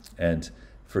 and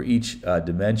for each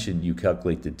dimension you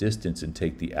calculate the distance and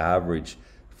take the average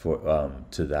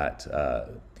to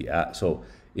that. So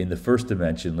in the first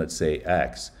dimension, let's say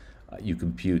x, you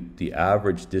compute the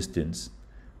average distance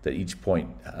that each point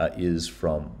is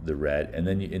from the red, and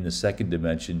then in the second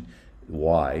dimension,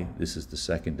 y, this is the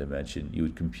second dimension, you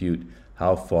would compute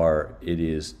how far it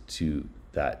is to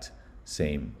that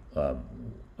same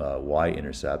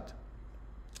y-intercept.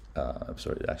 I'm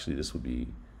sorry, actually this would be,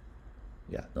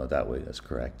 yeah, no, that way, that's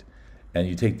correct. And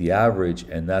you take the average,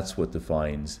 and that's what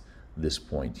defines this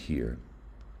point here.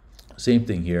 Same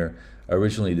thing here.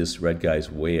 Originally this red guy's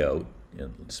way out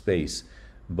in space,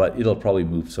 but it'll probably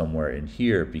move somewhere in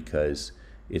here because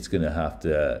it's going to have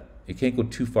to, it can't go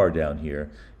too far down here.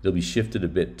 It'll be shifted a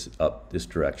bit up this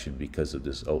direction because of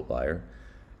this outlier.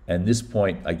 And this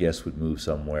point, I guess, would move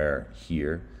somewhere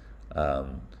here.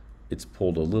 It's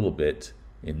pulled a little bit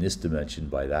in this dimension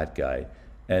by that guy.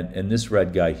 And this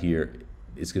red guy here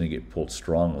is going to get pulled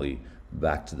strongly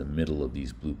back to the middle of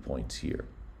these blue points here.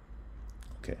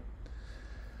 Okay.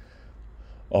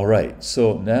 All right,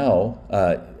 so now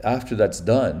after that's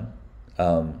done,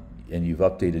 and you've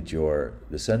updated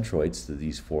the centroids to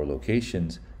these 4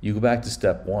 locations, you go back to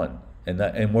step 1,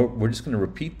 and we're just going to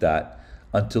repeat that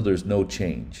until there's no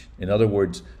change. In other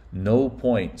words, no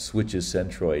point switches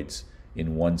centroids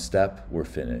in one step. We're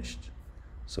finished.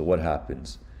 So what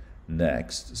happens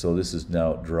next? So this is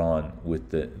now drawn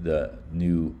with the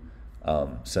new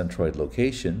centroid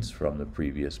locations from the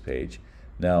previous page.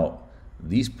 Now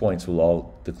these points will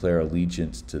all declare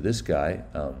allegiance to this guy.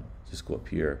 Just go up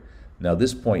here. Now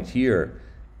this point here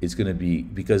is going to be,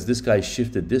 because this guy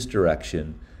shifted this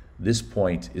direction, this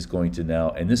point is going to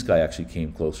now, and this guy actually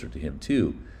came closer to him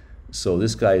too. So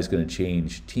this guy is going to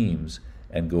change teams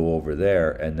and go over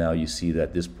there, and now you see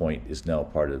that this point is now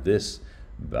part of this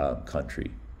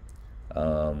country.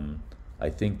 I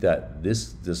think that this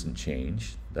doesn't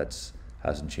change. That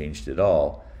hasn't changed at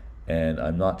all, and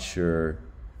I'm not sure.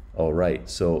 All right,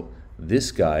 so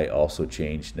this guy also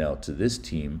changed now to this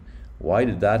team. Why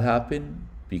did that happen?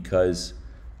 Because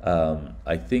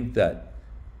I think that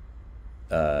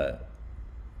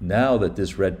now that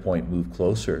this red point moved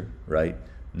closer, right?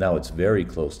 Now it's very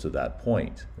close to that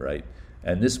point, right?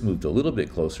 And this moved a little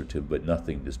bit closer to, but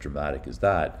nothing as dramatic as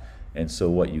that. And so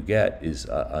what you get is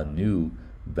a new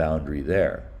boundary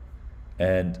there.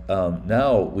 And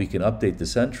now we can update the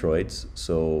centroids.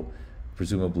 So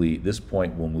presumably this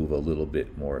point will move a little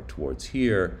bit more towards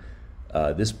here.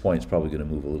 This point is probably going to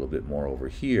move a little bit more over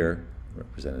here,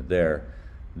 represented there.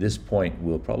 This point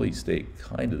will probably stay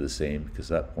kind of the same because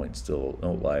that point's still an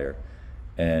outlier.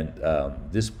 And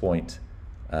this point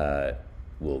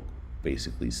will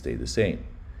basically stay the same.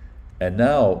 And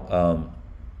now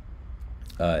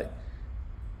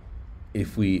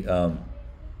if we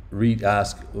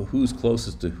ask who's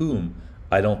closest to whom,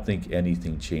 I don't think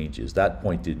anything changes. That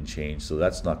point didn't change, so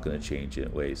that's not going to change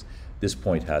anyways. This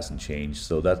point hasn't changed,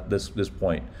 so that this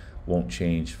point won't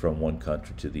change from one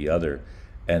country to the other,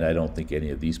 and I don't think any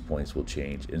of these points will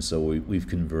change. And so we've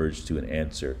converged to an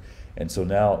answer. And so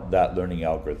now that learning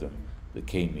algorithm, the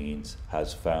k-means,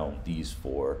 has found these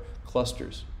 4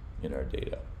 clusters in our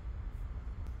data.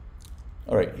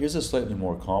 All right, here's a slightly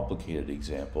more complicated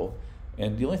example.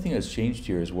 And the only thing that's changed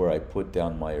here is where I put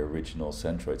down my original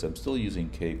centroids. I'm still using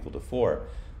k equal to 4,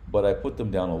 but I put them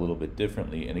down a little bit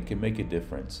differently, and it can make a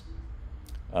difference.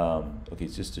 Okay,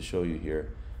 just to show you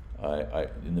here,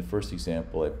 in the first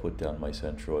example, I put down my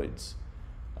centroids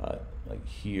like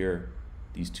here.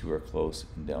 These 2 are close,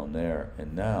 and down there.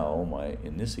 And now,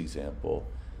 in this example,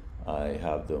 I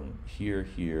have them here,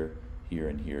 here, here,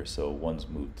 and here. So one's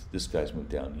moved. This guy's moved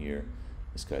down here.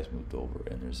 This guy's moved over,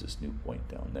 and there's this new point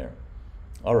down there.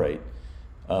 All right,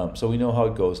 so we know how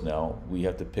it goes now. We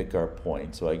have to pick our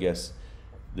point. So I guess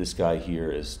this guy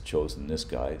here has chosen this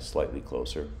guy, slightly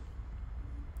closer.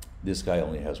 This guy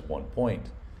only has 1 point.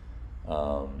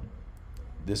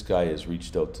 This guy has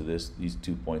reached out to this. These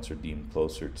 2 points are deemed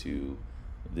closer to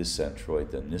this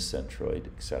centroid than this centroid,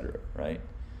 etc., right?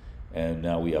 And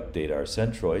now we update our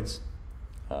centroids.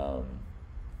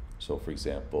 So for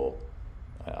example,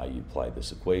 I apply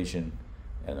this equation,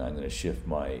 and I'm going to shift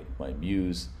my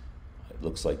mu's. It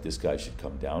looks like this guy should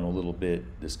come down a little bit.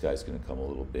 This guy's going to come a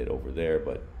little bit over there,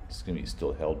 but it's going to be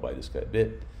still held by this guy a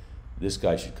bit. This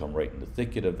guy should come right in the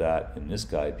thicket of that, and this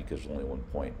guy, because there's only 1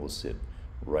 point, will sit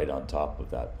right on top of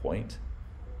that point.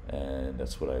 And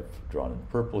that's what I've drawn in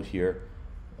purple here,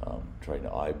 trying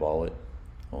to eyeball it.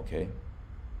 Okay.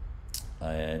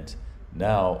 And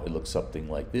now it looks something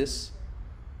like this.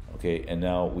 Okay, and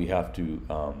now we have to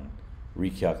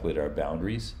recalculate our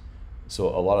boundaries. So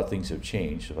a lot of things have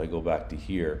changed. If I go back to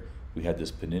here, we had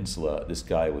this peninsula. This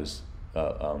guy was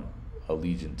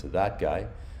allegiant to that guy.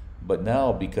 But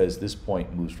now, because this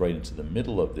point moves right into the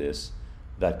middle of this,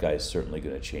 that guy is certainly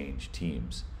going to change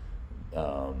teams.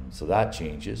 So that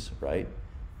changes, right?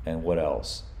 And what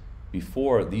else?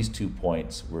 Before, these 2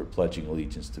 points were pledging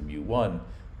allegiance to mu1,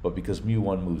 but because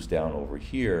mu1 moves down over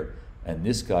here, and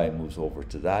this guy moves over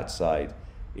to that side,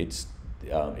 it's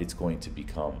going to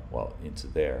become, well, into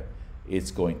there.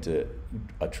 It's going to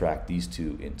attract these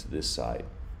 2 into this side,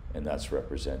 and that's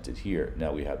represented here.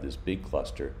 Now we have this big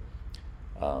cluster.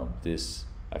 This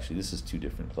is 2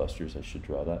 different clusters. I should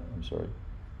draw that. I'm sorry.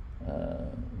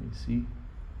 Let me see.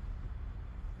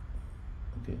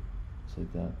 Okay, it's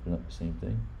like that. They're not the same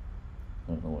thing.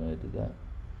 I don't know why I did that.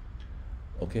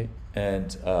 Okay,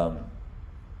 and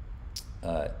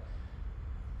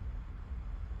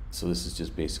so this is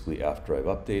just basically after I've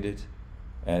updated,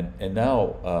 and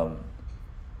now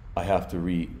I have to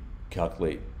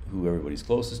recalculate who everybody's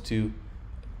closest to.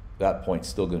 That point's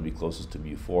still going to be closest to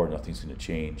mu4. Nothing's going to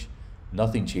change.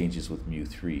 Nothing changes with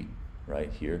mu3,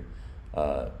 right here,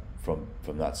 from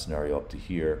that scenario up to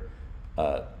here.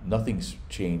 Nothing's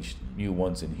changed.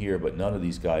 mu1's in here, but none of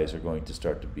these guys are going to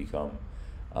start to become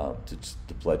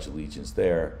to pledge allegiance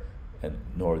there, and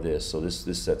nor this. So this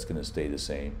set's going to stay the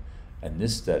same, and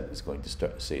this set is going to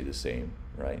stay the same,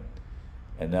 right?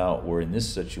 And now we're in this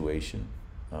situation.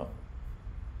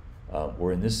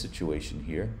 We're in this situation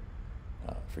here.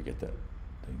 Forget that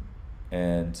thing,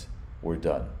 and we're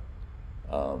done.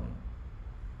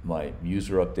 My mu's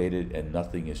are updated, and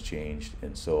nothing has changed,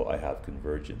 and so I have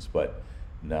convergence. But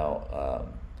now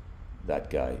that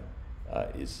guy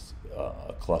is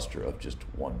a cluster of just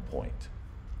 1 point.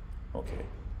 Okay,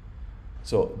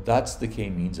 so that's the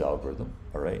k-means algorithm.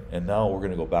 All right, and now we're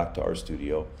going to go back to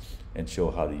RStudio and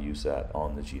show how to use that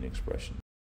on the gene expression.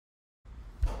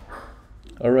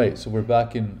 All right, so we're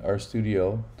back in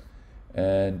RStudio,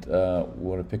 and we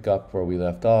want to pick up where we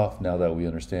left off now that we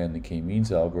understand the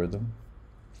k-means algorithm.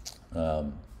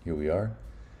 Here we are.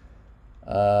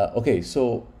 Okay,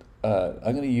 so I'm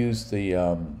going to use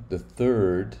the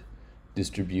third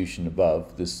distribution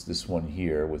above, this one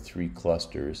here with 3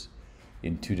 clusters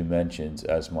in 2 dimensions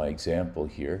as my example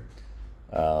here.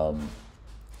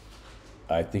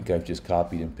 I think I've just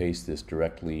copied and pasted this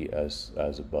directly as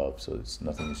above, so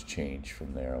nothing's changed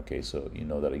from there. Okay, so you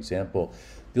know that example.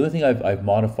 The only thing I've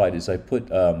modified is I put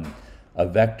a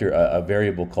vector, a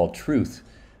variable called truth,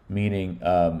 meaning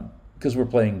because we're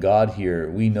playing God here,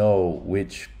 we know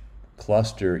which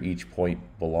cluster each point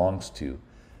belongs to.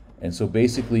 And so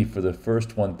basically for the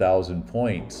first 1,000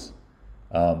 points,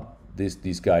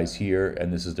 these guys here,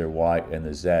 and this is their Y and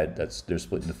the Z, they're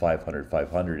split into 500,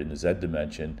 500 in the Z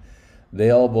dimension. They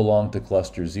all belong to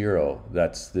cluster 0.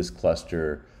 That's this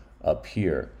cluster up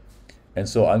here. And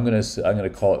so I'm gonna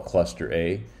call it cluster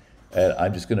A, and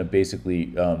I'm just gonna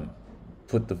basically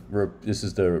put this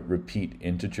is the repeat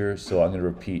integer, so I'm gonna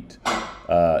repeat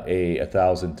A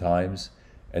 1,000 times,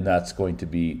 and that's going to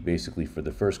be basically for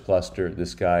the first cluster,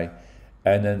 this guy.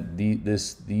 And then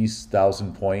these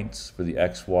 1,000 points for the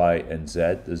X, Y, and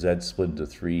Z. The Z split into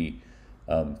 3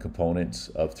 components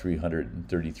of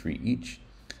 333 each,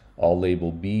 all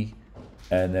labeled B.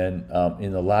 And then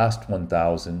in the last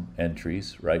 1,000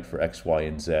 entries, right, for X, Y,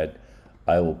 and Z,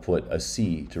 I will put a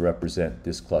C to represent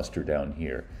this cluster down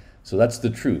here. So that's the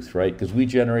truth, right? Because we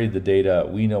generated the data,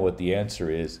 we know what the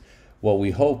answer is. What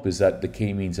we hope is that the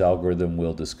k-means algorithm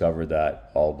will discover that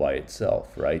all by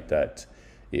itself, right? That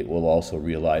it will also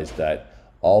realize that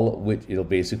it'll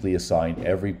basically assign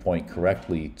every point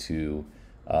correctly to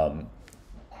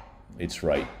its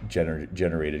right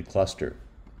generated cluster.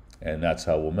 And that's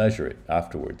how we'll measure it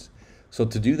afterwards. So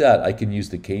to do that, I can use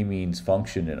the k-means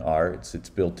function in R. It's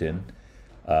built in.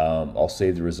 I'll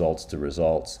save the results to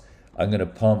results. I'm going to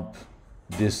pump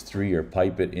this 3 or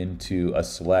pipe it into a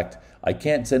select. I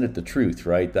can't send it the truth,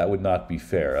 right? That would not be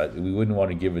fair. We wouldn't want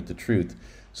to give it the truth.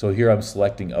 So here I'm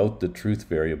selecting out the truth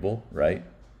variable, right?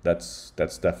 That's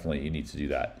definitely, you need to do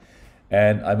that.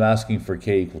 And I'm asking for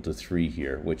k equal to 3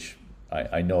 here, which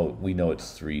we know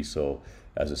it's 3, so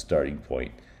as a starting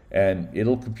point. And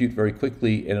it'll compute very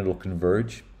quickly and it'll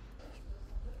converge.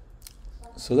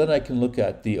 So then I can look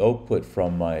at the output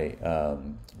from my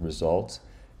results,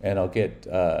 and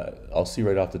I'll see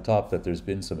right off the top that there's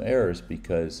been some errors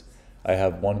because I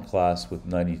have one class with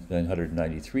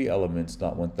 993 elements,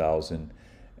 not 1,000,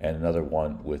 and another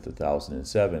one with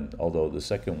 1,007, although the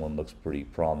second one looks pretty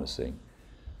promising.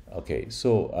 Okay,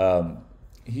 so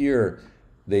here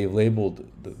they've labeled,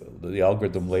 the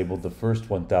algorithm labeled the first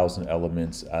 1,000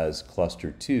 elements as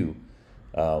cluster 2.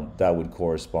 That would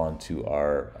correspond to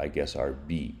our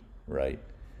B, right?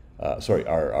 Sorry,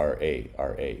 our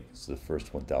A. It's the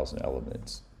first 1,000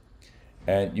 elements.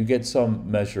 And you get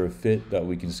some measure of fit that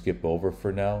we can skip over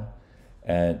for now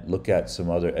and look at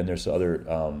some other, and there's other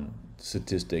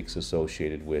statistics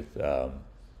associated with the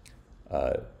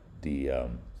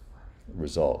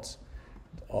results.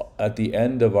 At the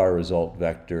end of our result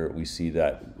vector, we see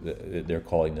that they're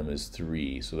calling them as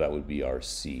 3, so that would be our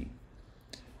C.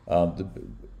 Now,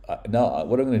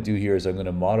 what I'm going to do here is I'm going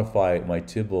to modify my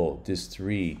tibble, this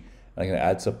 3. I'm going to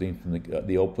add something from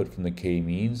the output from the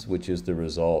k-means, which is the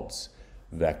results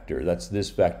vector. That's this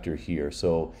vector here.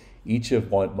 So each of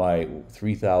my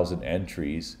 3,000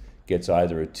 entries gets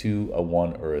either a 2, a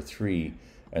 1, or a 3.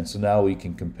 And so now we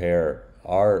can compare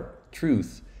our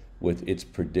truth with its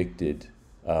predicted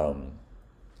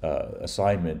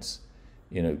assignments.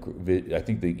 I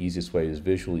think the easiest way is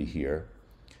visually here.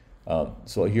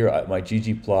 So here my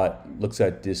ggplot looks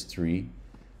at this 3.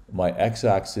 My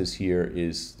x-axis here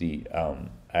is the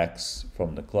x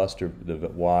from the cluster, the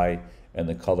y, and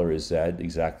the color is z,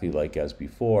 exactly like as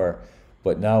before.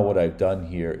 But now what I've done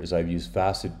here is I've used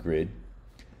facet grid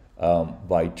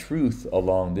by truth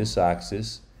along this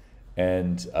axis,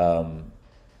 and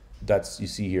that's, you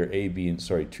see here, A, B, and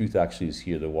sorry, truth actually is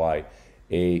here, the y,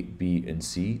 A, B, and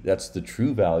C. That's the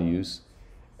true values,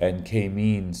 and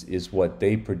k-means is what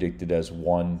they predicted as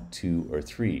 1, 2, or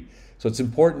 3. So it's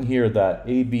important here that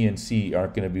A, B, and C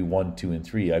aren't going to be 1, 2, and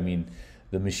 3. I mean,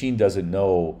 the machine doesn't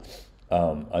know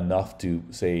enough to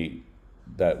say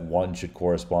that 1 should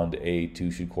correspond to A,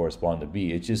 2 should correspond to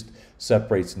B. It just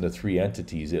separates into 3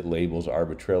 entities. It labels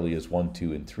arbitrarily as 1,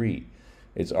 2, and 3.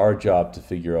 It's our job to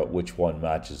figure out which one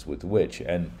matches with which.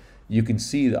 And you can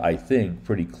see, I think,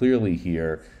 pretty clearly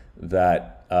here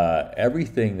that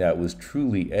everything that was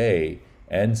truly A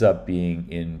ends up being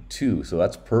in 2. So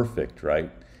that's perfect, right?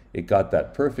 It got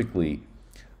that perfectly.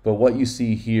 But what you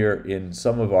see here in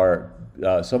some of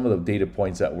the data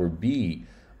points that were B,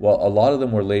 well, a lot of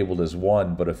them were labeled as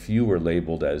 1, but a few were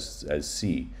labeled as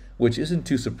C, which isn't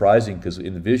too surprising because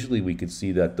visually we could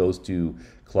see that those two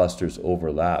clusters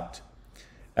overlapped.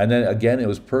 And then again, it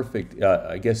was perfect.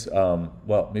 I guess,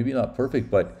 well, maybe not perfect,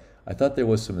 but I thought there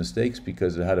was some mistakes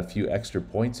because it had a few extra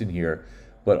points in here.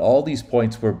 But all these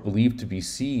points were believed to be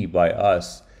C by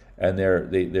us, and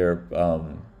they're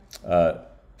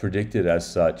predicted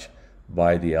as such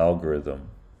by the algorithm.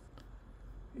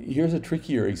 Here's a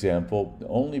trickier example,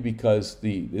 only because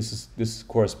this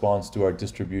corresponds to our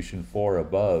distribution 4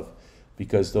 above,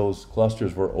 because those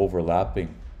clusters were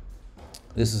overlapping.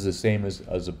 This is the same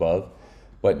as above,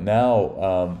 but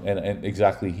now, and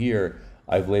exactly here,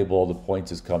 I've labeled all the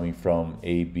points as coming from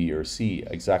A, B, or C,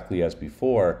 exactly as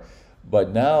before.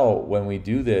 But now, when we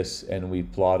do this and we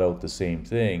plot out the same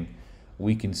thing,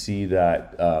 we can see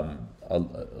that,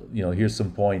 here's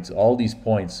some points. All these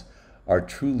points are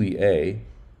truly A,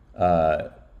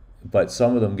 but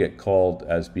some of them get called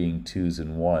as being 2s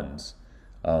and 1s,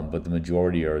 but the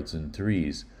majority are in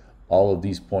 3s. All of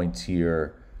these points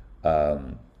here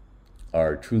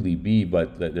are truly B,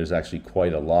 but there's actually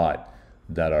quite a lot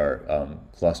that are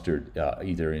clustered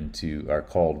either into, are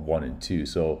called 1 and 2.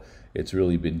 So it's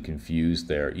really been confused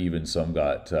there. Even some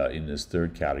got in this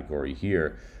third category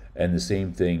here. And the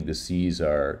same thing, the C's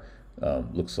are,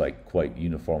 looks like quite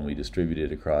uniformly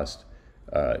distributed across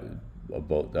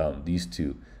about these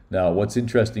two. Now, what's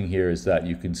interesting here is that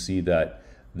you can see that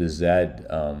the Z,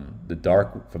 the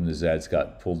dark from the Z's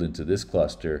got pulled into this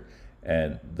cluster,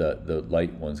 and the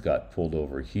light ones got pulled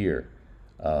over here.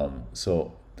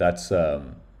 So that's,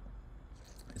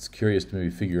 it's curious to maybe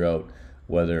figure out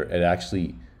whether it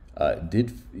actually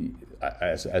did,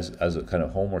 as a kind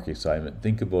of homework assignment,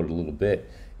 think about it a little bit.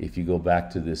 If you go back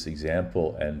to this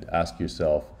example and ask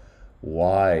yourself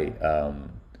why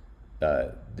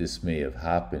this may have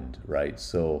happened, right?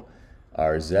 So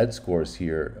our Z scores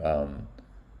here,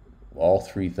 all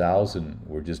 3,000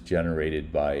 were just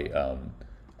generated by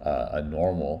a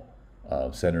normal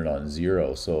centered on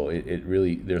 0. So it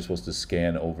really, they're supposed to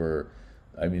scan over,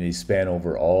 I mean, they span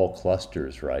over all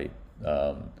clusters, right?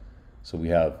 So we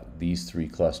have these 3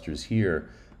 clusters here,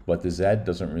 but the Z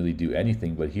doesn't really do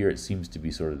anything, but here it seems to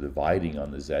be sort of dividing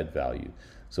on the Z value.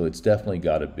 So it's definitely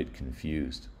got a bit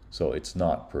confused. So it's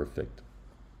not perfect.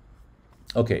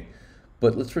 Okay,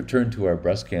 but let's return to our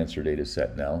breast cancer data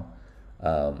set now,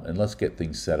 and let's get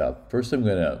things set up. First, I'm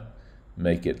going to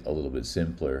make it a little bit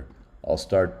simpler. I'll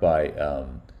start by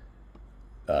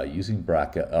using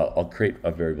BRCA. I'll create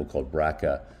a variable called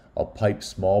BRCA. I'll pipe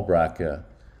small BRCA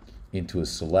into a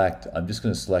select. I'm just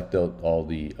going to select out all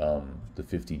the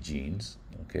 50 genes.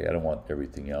 Okay, I don't want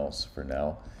everything else for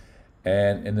now.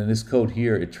 And then this code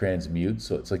here, it transmutes,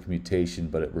 so it's like a mutation,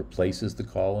 but it replaces the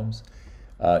columns.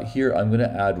 Here, I'm going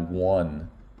to add 1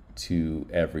 to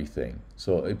everything.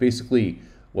 So it basically,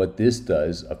 what this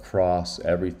does across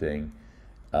everything,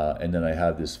 and then I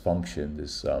have this function,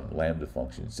 this lambda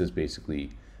function. It's just basically,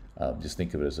 just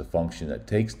think of it as a function that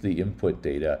takes the input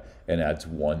data and adds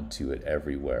 1 to it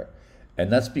everywhere.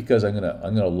 And that's because I'm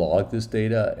gonna log this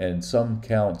data, and some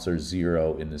counts are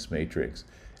 0 in this matrix,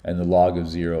 and the log of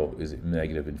 0 is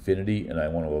negative infinity, and I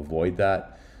want to avoid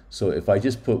that. So if I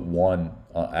just put 1,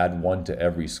 add 1 to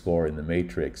every score in the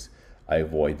matrix, I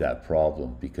avoid that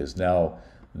problem, because now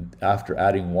after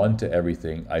adding 1 to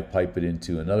everything, I pipe it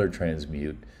into another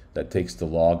transmute that takes the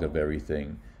log of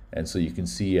everything. And so you can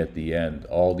see at the end,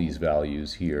 all these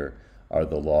values here are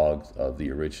the logs of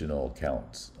the original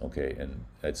counts, okay? And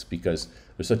that's because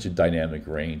there's such a dynamic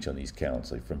range on these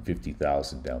counts, like from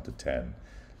 50,000 down to 10.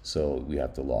 So we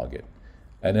have to log it.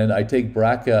 And then I take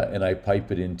BRCA and I pipe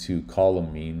it into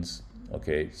column means,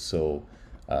 okay? So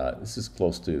this is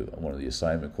close to one of the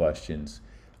assignment questions.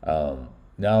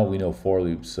 Now we know for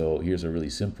loops, so here's a really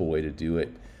simple way to do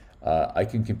it. I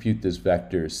can compute this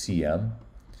vector CM.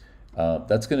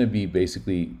 That's going to be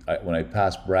basically, when I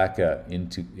pass BRCA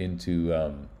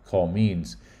into call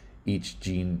means, each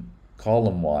gene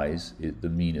column-wise, the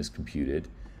mean is computed.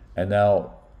 And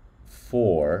now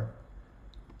for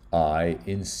I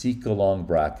in seek along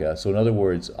BRCA, so in other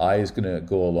words, I is going to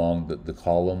go along the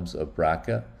columns of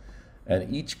BRCA,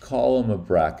 and each column of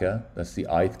BRCA, that's the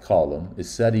ith column, is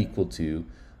set equal to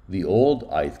the old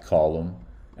ith column,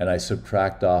 and I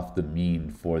subtract off the mean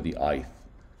for the ith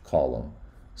column.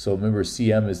 So remember,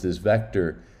 CM is this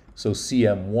vector, so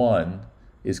CM1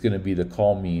 is going to be the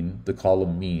column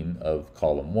mean of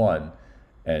column 1,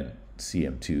 and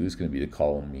CM2 is going to be the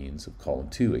column means of column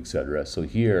 2, etc. So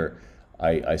here,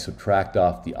 I subtract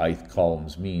off the ith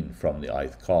column's mean from the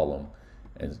ith column.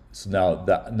 And so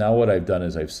now what I've done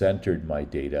is I've centered my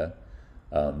data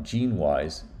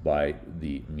gene-wise by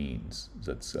the means.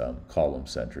 That's column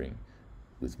centering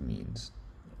with means.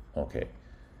 Okay.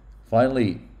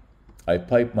 Finally, I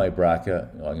pipe my bracket.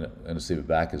 I'm going to save it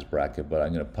back as bracket, but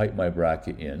I'm going to pipe my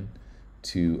bracket in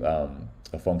to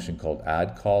a function called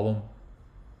add column.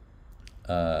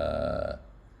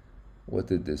 What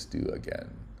did this do again?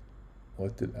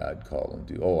 What did add column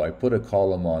do? Oh, I put a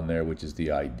column on there, which is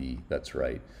the ID. That's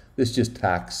right. This just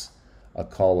tacks a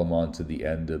column onto the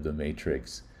end of the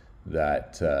matrix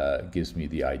that gives me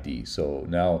the ID. So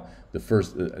now the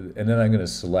first, and then I'm going to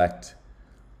select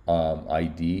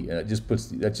ID, and it just puts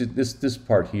this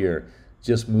part here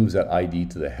just moves that ID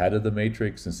to the head of the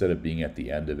matrix instead of being at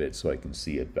the end of it, so I can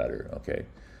see it better. Okay,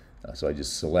 so I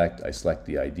select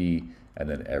the ID and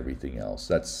then everything else.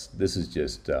 This is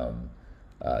just to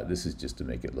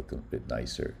make it look a bit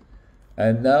nicer.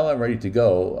 And now I'm ready to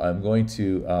go. I'm going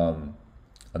to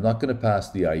I'm not going to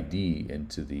pass the ID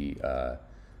into the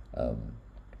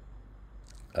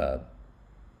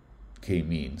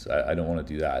k-means. I don't want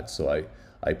to do that. So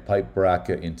I pipe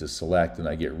bracket into select, and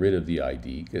I get rid of the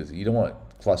ID because you don't want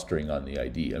clustering on the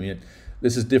ID. I mean,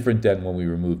 this is different than when we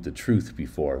removed the truth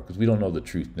before, because we don't know the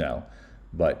truth now.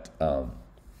 But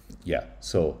yeah,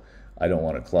 so I don't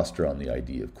want to cluster on the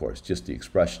ID, of course, just the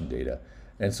expression data.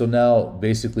 And so now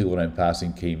basically what I'm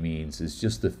passing k-means is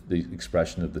just the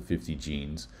expression of the 50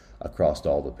 genes across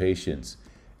all the patients.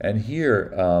 And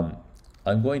here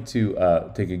I'm going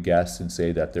to take a guess and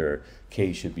say that their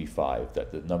k should be 5,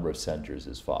 that the number of centers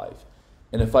is 5.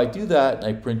 And if I do that and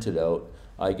I print it out,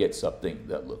 I get something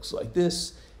that looks like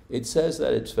this. It says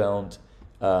that it's found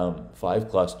 5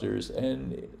 clusters,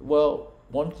 and well,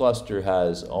 one cluster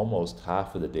has almost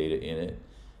half of the data in it,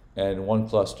 and one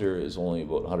cluster is only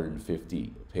about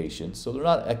 150 patients, so they're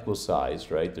not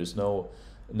equal-sized, right? There's no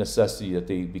necessity that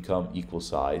they become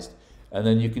equal-sized. And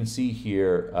then you can see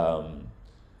here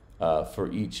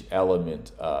for each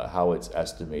element how it's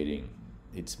estimating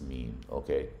its mean,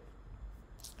 okay?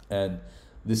 And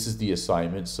this is the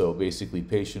assignment. So basically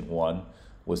patient 1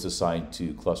 was assigned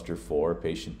to cluster 4,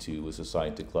 patient 2 was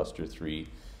assigned to cluster 3,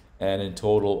 and in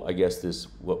total, I guess this,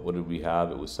 what did we have?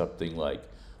 It was something like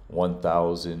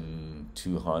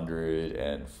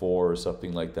 1,204 or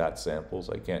something like that samples.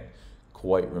 I can't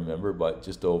quite remember, but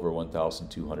just over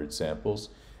 1,200 samples.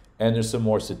 And there's some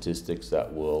more statistics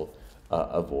that we'll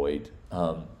avoid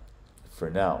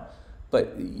for now.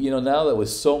 But you know, now that with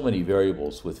so many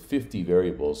variables, with 50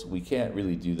 variables, we can't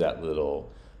really do that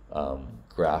little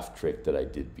graph trick that I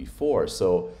did before.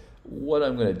 So what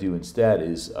I'm going to do instead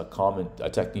is a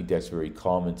technique that's very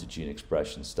common to gene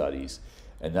expression studies,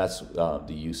 and that's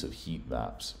the use of heat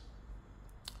maps.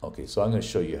 Okay, so I'm going to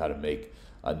show you how to make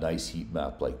a nice heat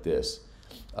map like this.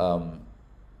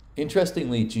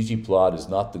 Interestingly, ggplot is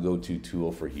not the go-to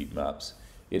tool for heat maps.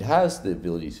 It has the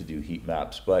ability to do heat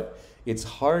maps, but it's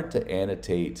hard to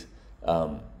annotate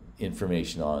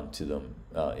information onto them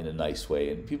in a nice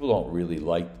way, and people don't really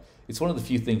like. It's one of the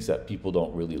few things that people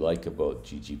don't really like about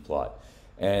ggplot.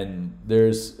 And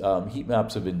there's heat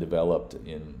maps have been developed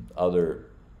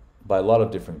by a lot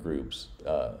of different groups,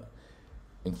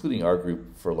 including our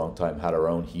group for a long time had our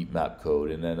own heat map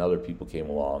code, and then other people came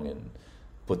along and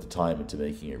put the time into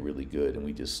making it really good, and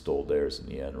we just stole theirs in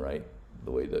the end, right?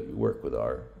 The way that we work with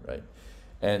our, right?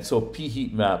 And so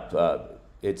pHeatmap,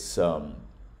 it's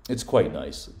quite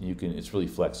nice. It's really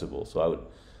flexible, so I would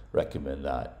recommend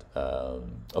that.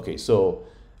 Okay, so,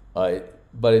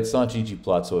 but it's not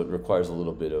ggplot, so it requires a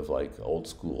little bit of like old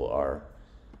school R.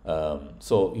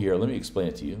 So here, let me explain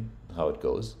it to you, how it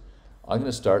goes. I'm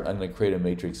going to create a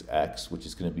matrix X, which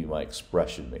is going to be my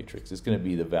expression matrix. It's going to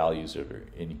be the values that are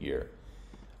in here.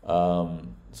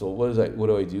 So what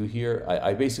do I do here?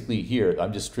 I basically here,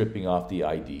 I'm just stripping off the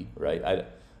ID, right?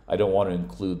 I don't want to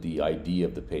include the ID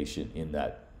of the patient in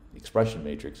that expression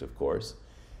matrix, of course.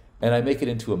 And I make it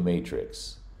into a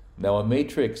matrix. Now a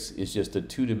matrix is just a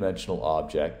two-dimensional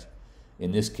object.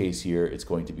 In this case here, it's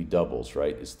going to be doubles,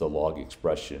 right? It's the log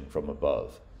expression from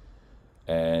above.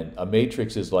 And a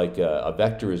matrix is like a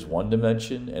vector is 1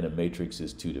 dimension and a matrix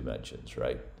is 2 dimensions,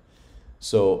 right?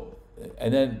 So,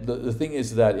 and then the thing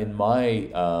is that in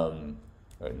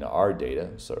our data,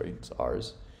 sorry, it's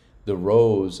ours, the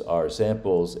rows are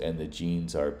samples and the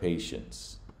genes are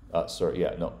patients.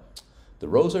 The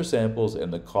rows are samples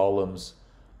and the columns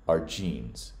are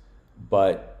genes.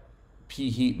 But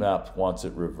pHeatmap wants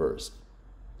it reversed.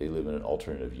 They live in an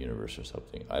alternative universe or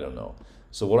something, I don't know.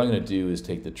 So what I'm going to do is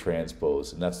take the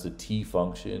transpose, and that's the T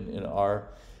function in R,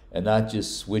 and that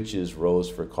just switches rows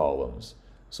for columns.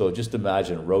 So just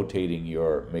imagine rotating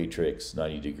your matrix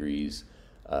 90 degrees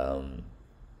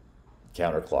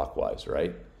counterclockwise,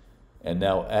 right? And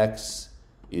now X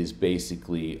is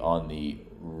basically on the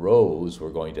rows, we're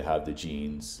going to have the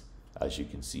genes, as you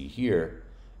can see here,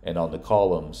 And on the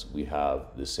columns, we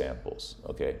have the samples,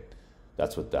 okay?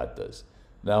 That's what that does.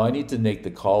 Now I need to make the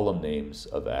column names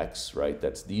of X, right?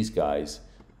 That's these guys,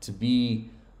 to be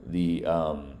the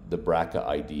BRCA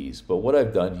IDs. But what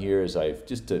I've done here is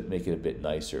just to make it a bit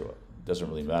nicer, it doesn't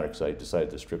really matter because I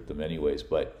decided to strip them anyways,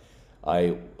 but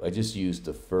I just used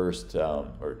the first,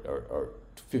 or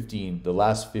 15, the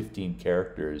last 15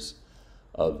 characters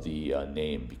of the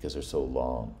name because they're so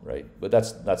long, right? But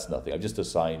that's nothing. I've just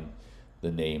assigned the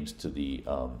names to the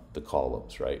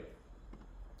columns, right?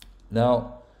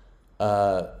 Now,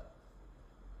 I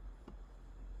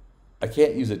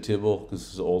can't use a tibble because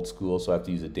this is old school, so I have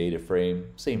to use a data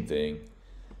frame. Same thing.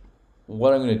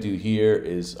 What I'm going to do here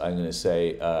is I'm going to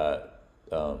say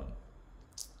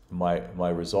my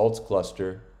results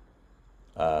cluster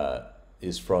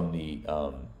is from the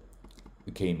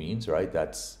k-means, right?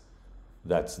 That's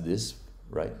this,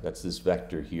 right? That's this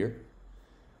vector here.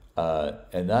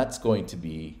 And that's going to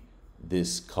be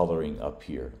this coloring up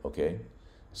here, okay?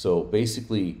 So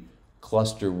basically,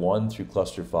 cluster 1 through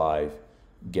cluster 5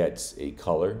 gets a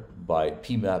color by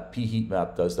p-heat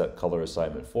map does that color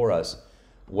assignment for us.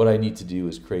 What I need to do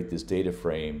is create this data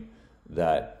frame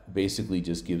that basically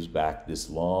just gives back this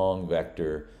long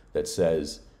vector that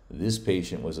says this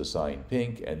patient was assigned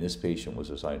pink and this patient was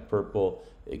assigned purple,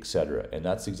 etc. And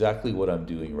that's exactly what I'm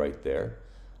doing right there.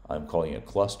 I'm calling it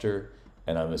cluster,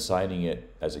 and I'm assigning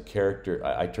it as a character.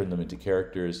 I turn them into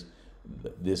characters,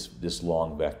 this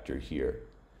long vector here.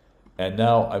 And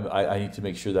now I need to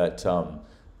make sure that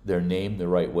they're named the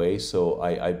right way. So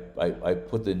I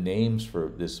put the names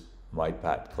for my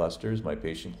clusters, my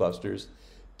patient clusters,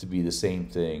 to be the same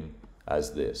thing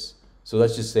as this. So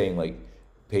that's just saying like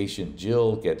patient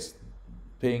Jill gets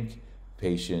pink,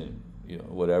 patient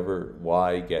whatever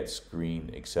Y gets green,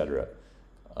 etc.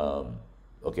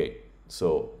 Okay,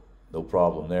 so no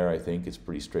problem there. I think it's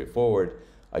pretty straightforward.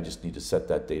 I just need to set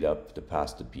that data up to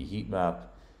pass the p-heat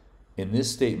map. In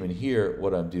this statement here,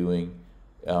 what I'm doing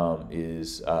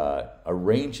is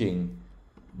arranging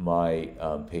my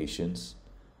patients.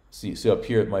 See up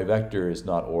here, my vector is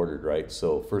not ordered, right?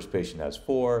 So first patient has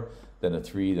 4, then a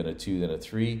 3, then a 2, then a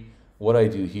 3. What I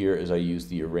do here is I use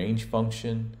the arrange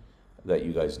function that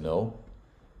you guys know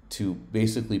to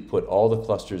basically put all the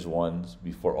clusters 1s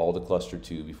before all the cluster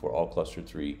 2, before all cluster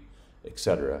 3,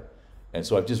 etc. And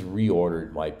so I've just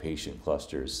reordered my patient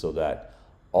clusters so that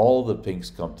all the pinks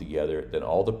come together, then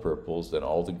all the purples, then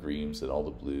all the greens, then all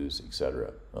the blues,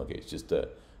 etc. Okay, it's just to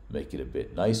make it a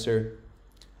bit nicer.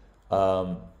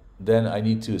 Then I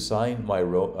need to assign my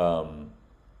row.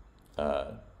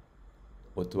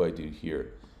 What do I do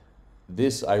here?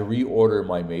 I reorder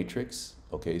my matrix.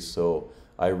 Okay, so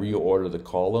I reorder the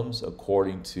columns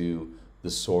according to the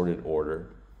sorted order.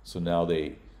 So now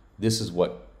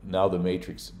now the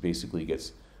matrix basically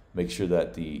make sure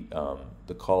that the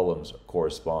columns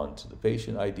correspond to the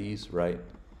patient IDs, right?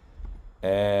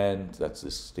 And that's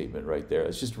this statement right there.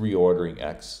 It's just reordering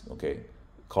X, okay,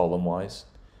 column-wise.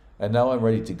 And now I'm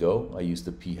ready to go. I use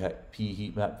the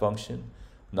p-heat map function.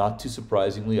 Not too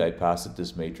surprisingly, I pass it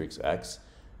this matrix X.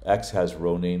 X has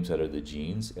row names that are the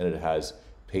genes, and it has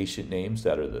patient names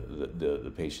that are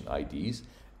the patient IDs.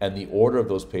 And the order of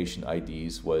those patient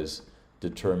IDs was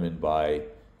determined by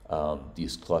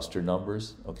these cluster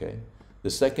numbers, okay?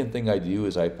 The second thing I do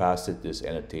is I pass it this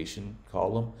annotation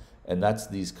column, and that's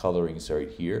these colorings right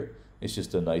here. It's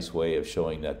just a nice way of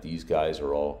showing that these guys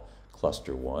are all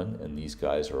cluster 1 and these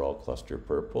guys are all cluster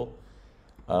purple.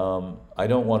 I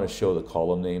don't want to show the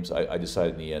column names. I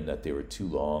decided in the end that they were too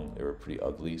long. They were pretty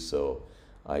ugly, so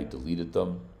I deleted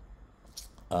them.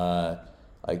 I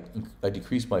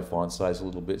decreased my font size a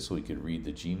little bit so we could read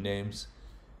the gene names.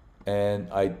 And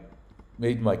I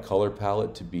made my color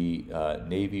palette to be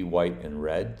navy, white, and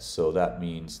red. So that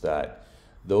means that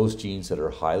those genes that are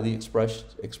highly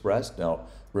expressed. Now,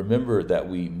 remember that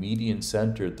we median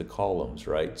centered the columns,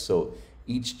 right? So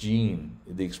each gene,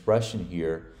 the expression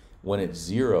here, when it's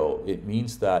 0, it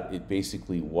means that it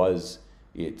basically was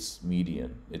its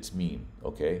median, its mean,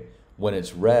 okay? When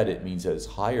it's red, it means that it's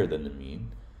higher than the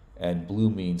mean, and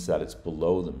blue means that it's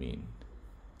below the mean,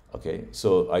 okay?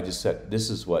 So I just said,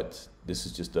 this is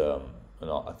just a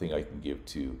thing I can give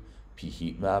to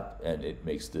p-heat map, and it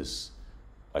makes this,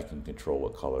 I can control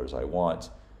what colors I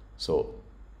want. So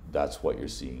that's what you're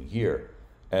seeing here.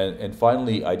 And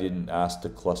finally, I didn't ask to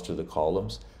cluster the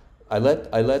columns. I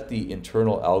let the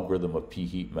internal algorithm of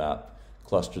p-heat map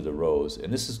cluster the rows.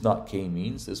 And this is not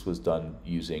k-means. This was done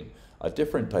using a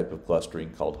different type of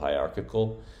clustering called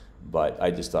hierarchical. But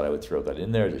I just thought I would throw that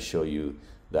in there to show you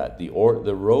that the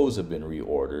rows have been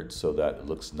reordered so that it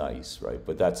looks nice, right?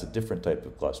 But that's a different type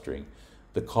of clustering.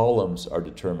 The columns are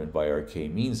determined by our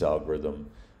k-means algorithm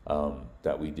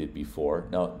that we did before.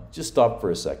 Now, just stop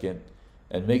for a second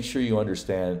and make sure you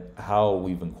understand how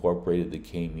we've incorporated the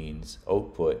k-means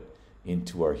output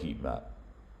into our heat map.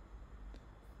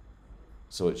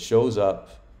 So it shows up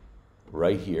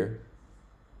right here.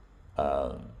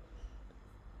 Well,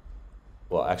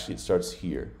 actually it starts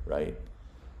here, right?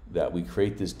 That we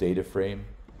create this data frame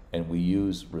and we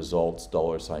use results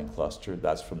 $cluster.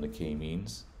 That's from the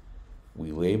k-means.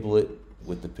 We label it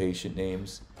with the patient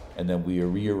names, and then we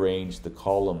rearrange the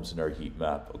columns in our heat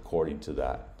map according to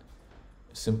that.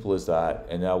 Simple as that.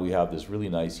 And now we have this really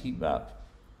nice heat map.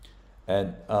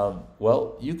 And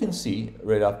well, you can see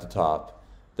right off the top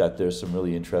that there's some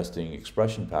really interesting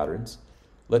expression patterns.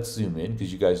 Let's zoom in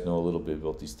because you guys know a little bit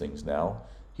about these things now.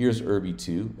 Here's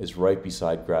ERBB2. It's right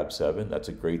beside GRAB7. That's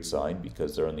a great sign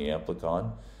because they're on the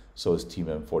amplicon. So is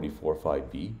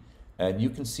TMEM44-5B. And you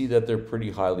can see that they're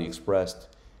pretty highly expressed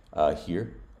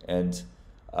here. And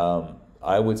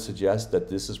I would suggest that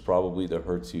this is probably the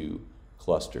HER2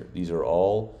 cluster. These are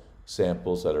all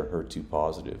samples that are HER2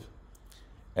 positive.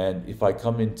 And if I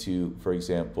come into, for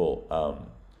example,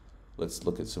 let's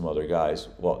look at some other guys.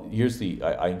 Well, here's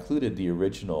I included the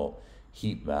original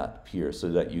heat map here so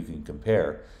that you can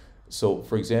compare. So,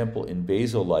 for example, in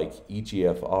basal, like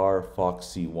EGFR,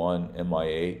 FOXC1,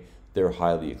 MIA, they're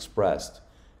highly expressed.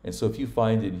 And so if you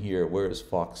find in here, where is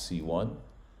FOXC1?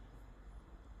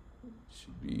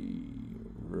 Should be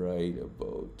right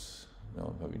about,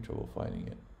 no, I'm having trouble finding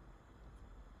it.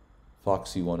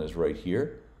 FOXC1 is right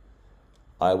here.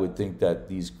 I would think that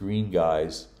these green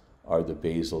guys are the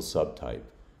basal subtype.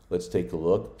 Let's take a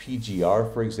look.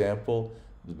 PGR, for example,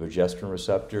 the progesterone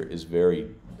receptor is very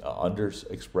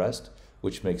underexpressed,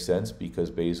 which makes sense because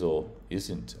basal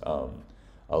isn't a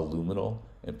luminal,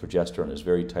 and progesterone is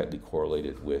very tightly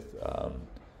correlated with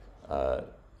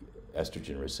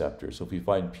estrogen receptors. So if we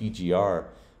find PGR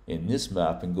in this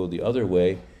map and go the other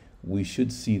way, we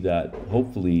should see that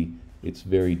hopefully it's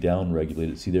very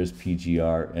downregulated. See, there's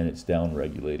PGR and it's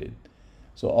downregulated.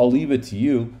 So I'll leave it to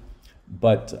you,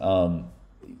 but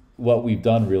what we've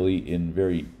done really in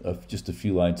just a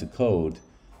few lines of code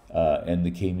and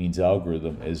the k-means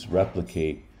algorithm is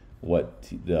replicate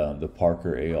what the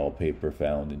Parker et al. Paper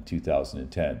found in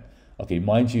 2010. Okay,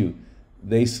 mind you,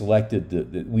 they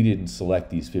selected we didn't select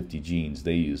these 50 genes.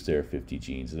 They used their 50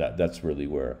 genes. That's really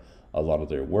where a lot of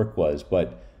their work was.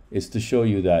 But it's to show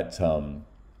you that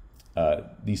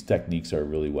these techniques are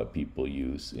really what people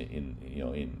use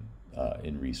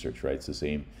in research, right?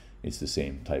 It's the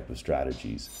same type of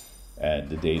strategies, and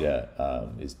the data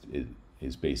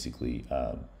is basically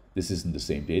this isn't the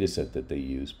same data set that they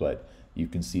use, but you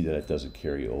can see that it doesn't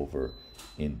carry over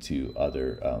into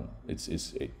other.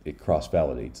 It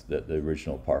cross-validates the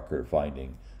original Parker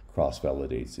finding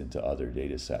cross-validates into other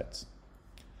data sets.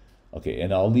 Okay,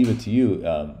 and I'll leave it to you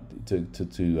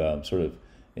to sort of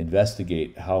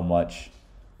investigate how much,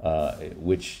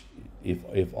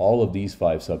 if all of these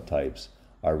 5 subtypes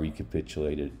are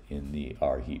recapitulated in the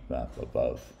R heat map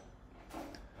above.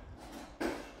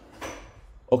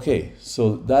 Okay,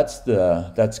 so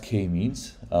that's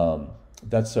k-means.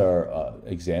 That's our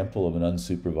example of an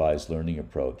unsupervised learning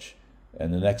approach.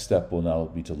 And the next step will now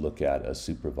be to look at a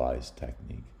supervised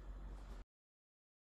technique.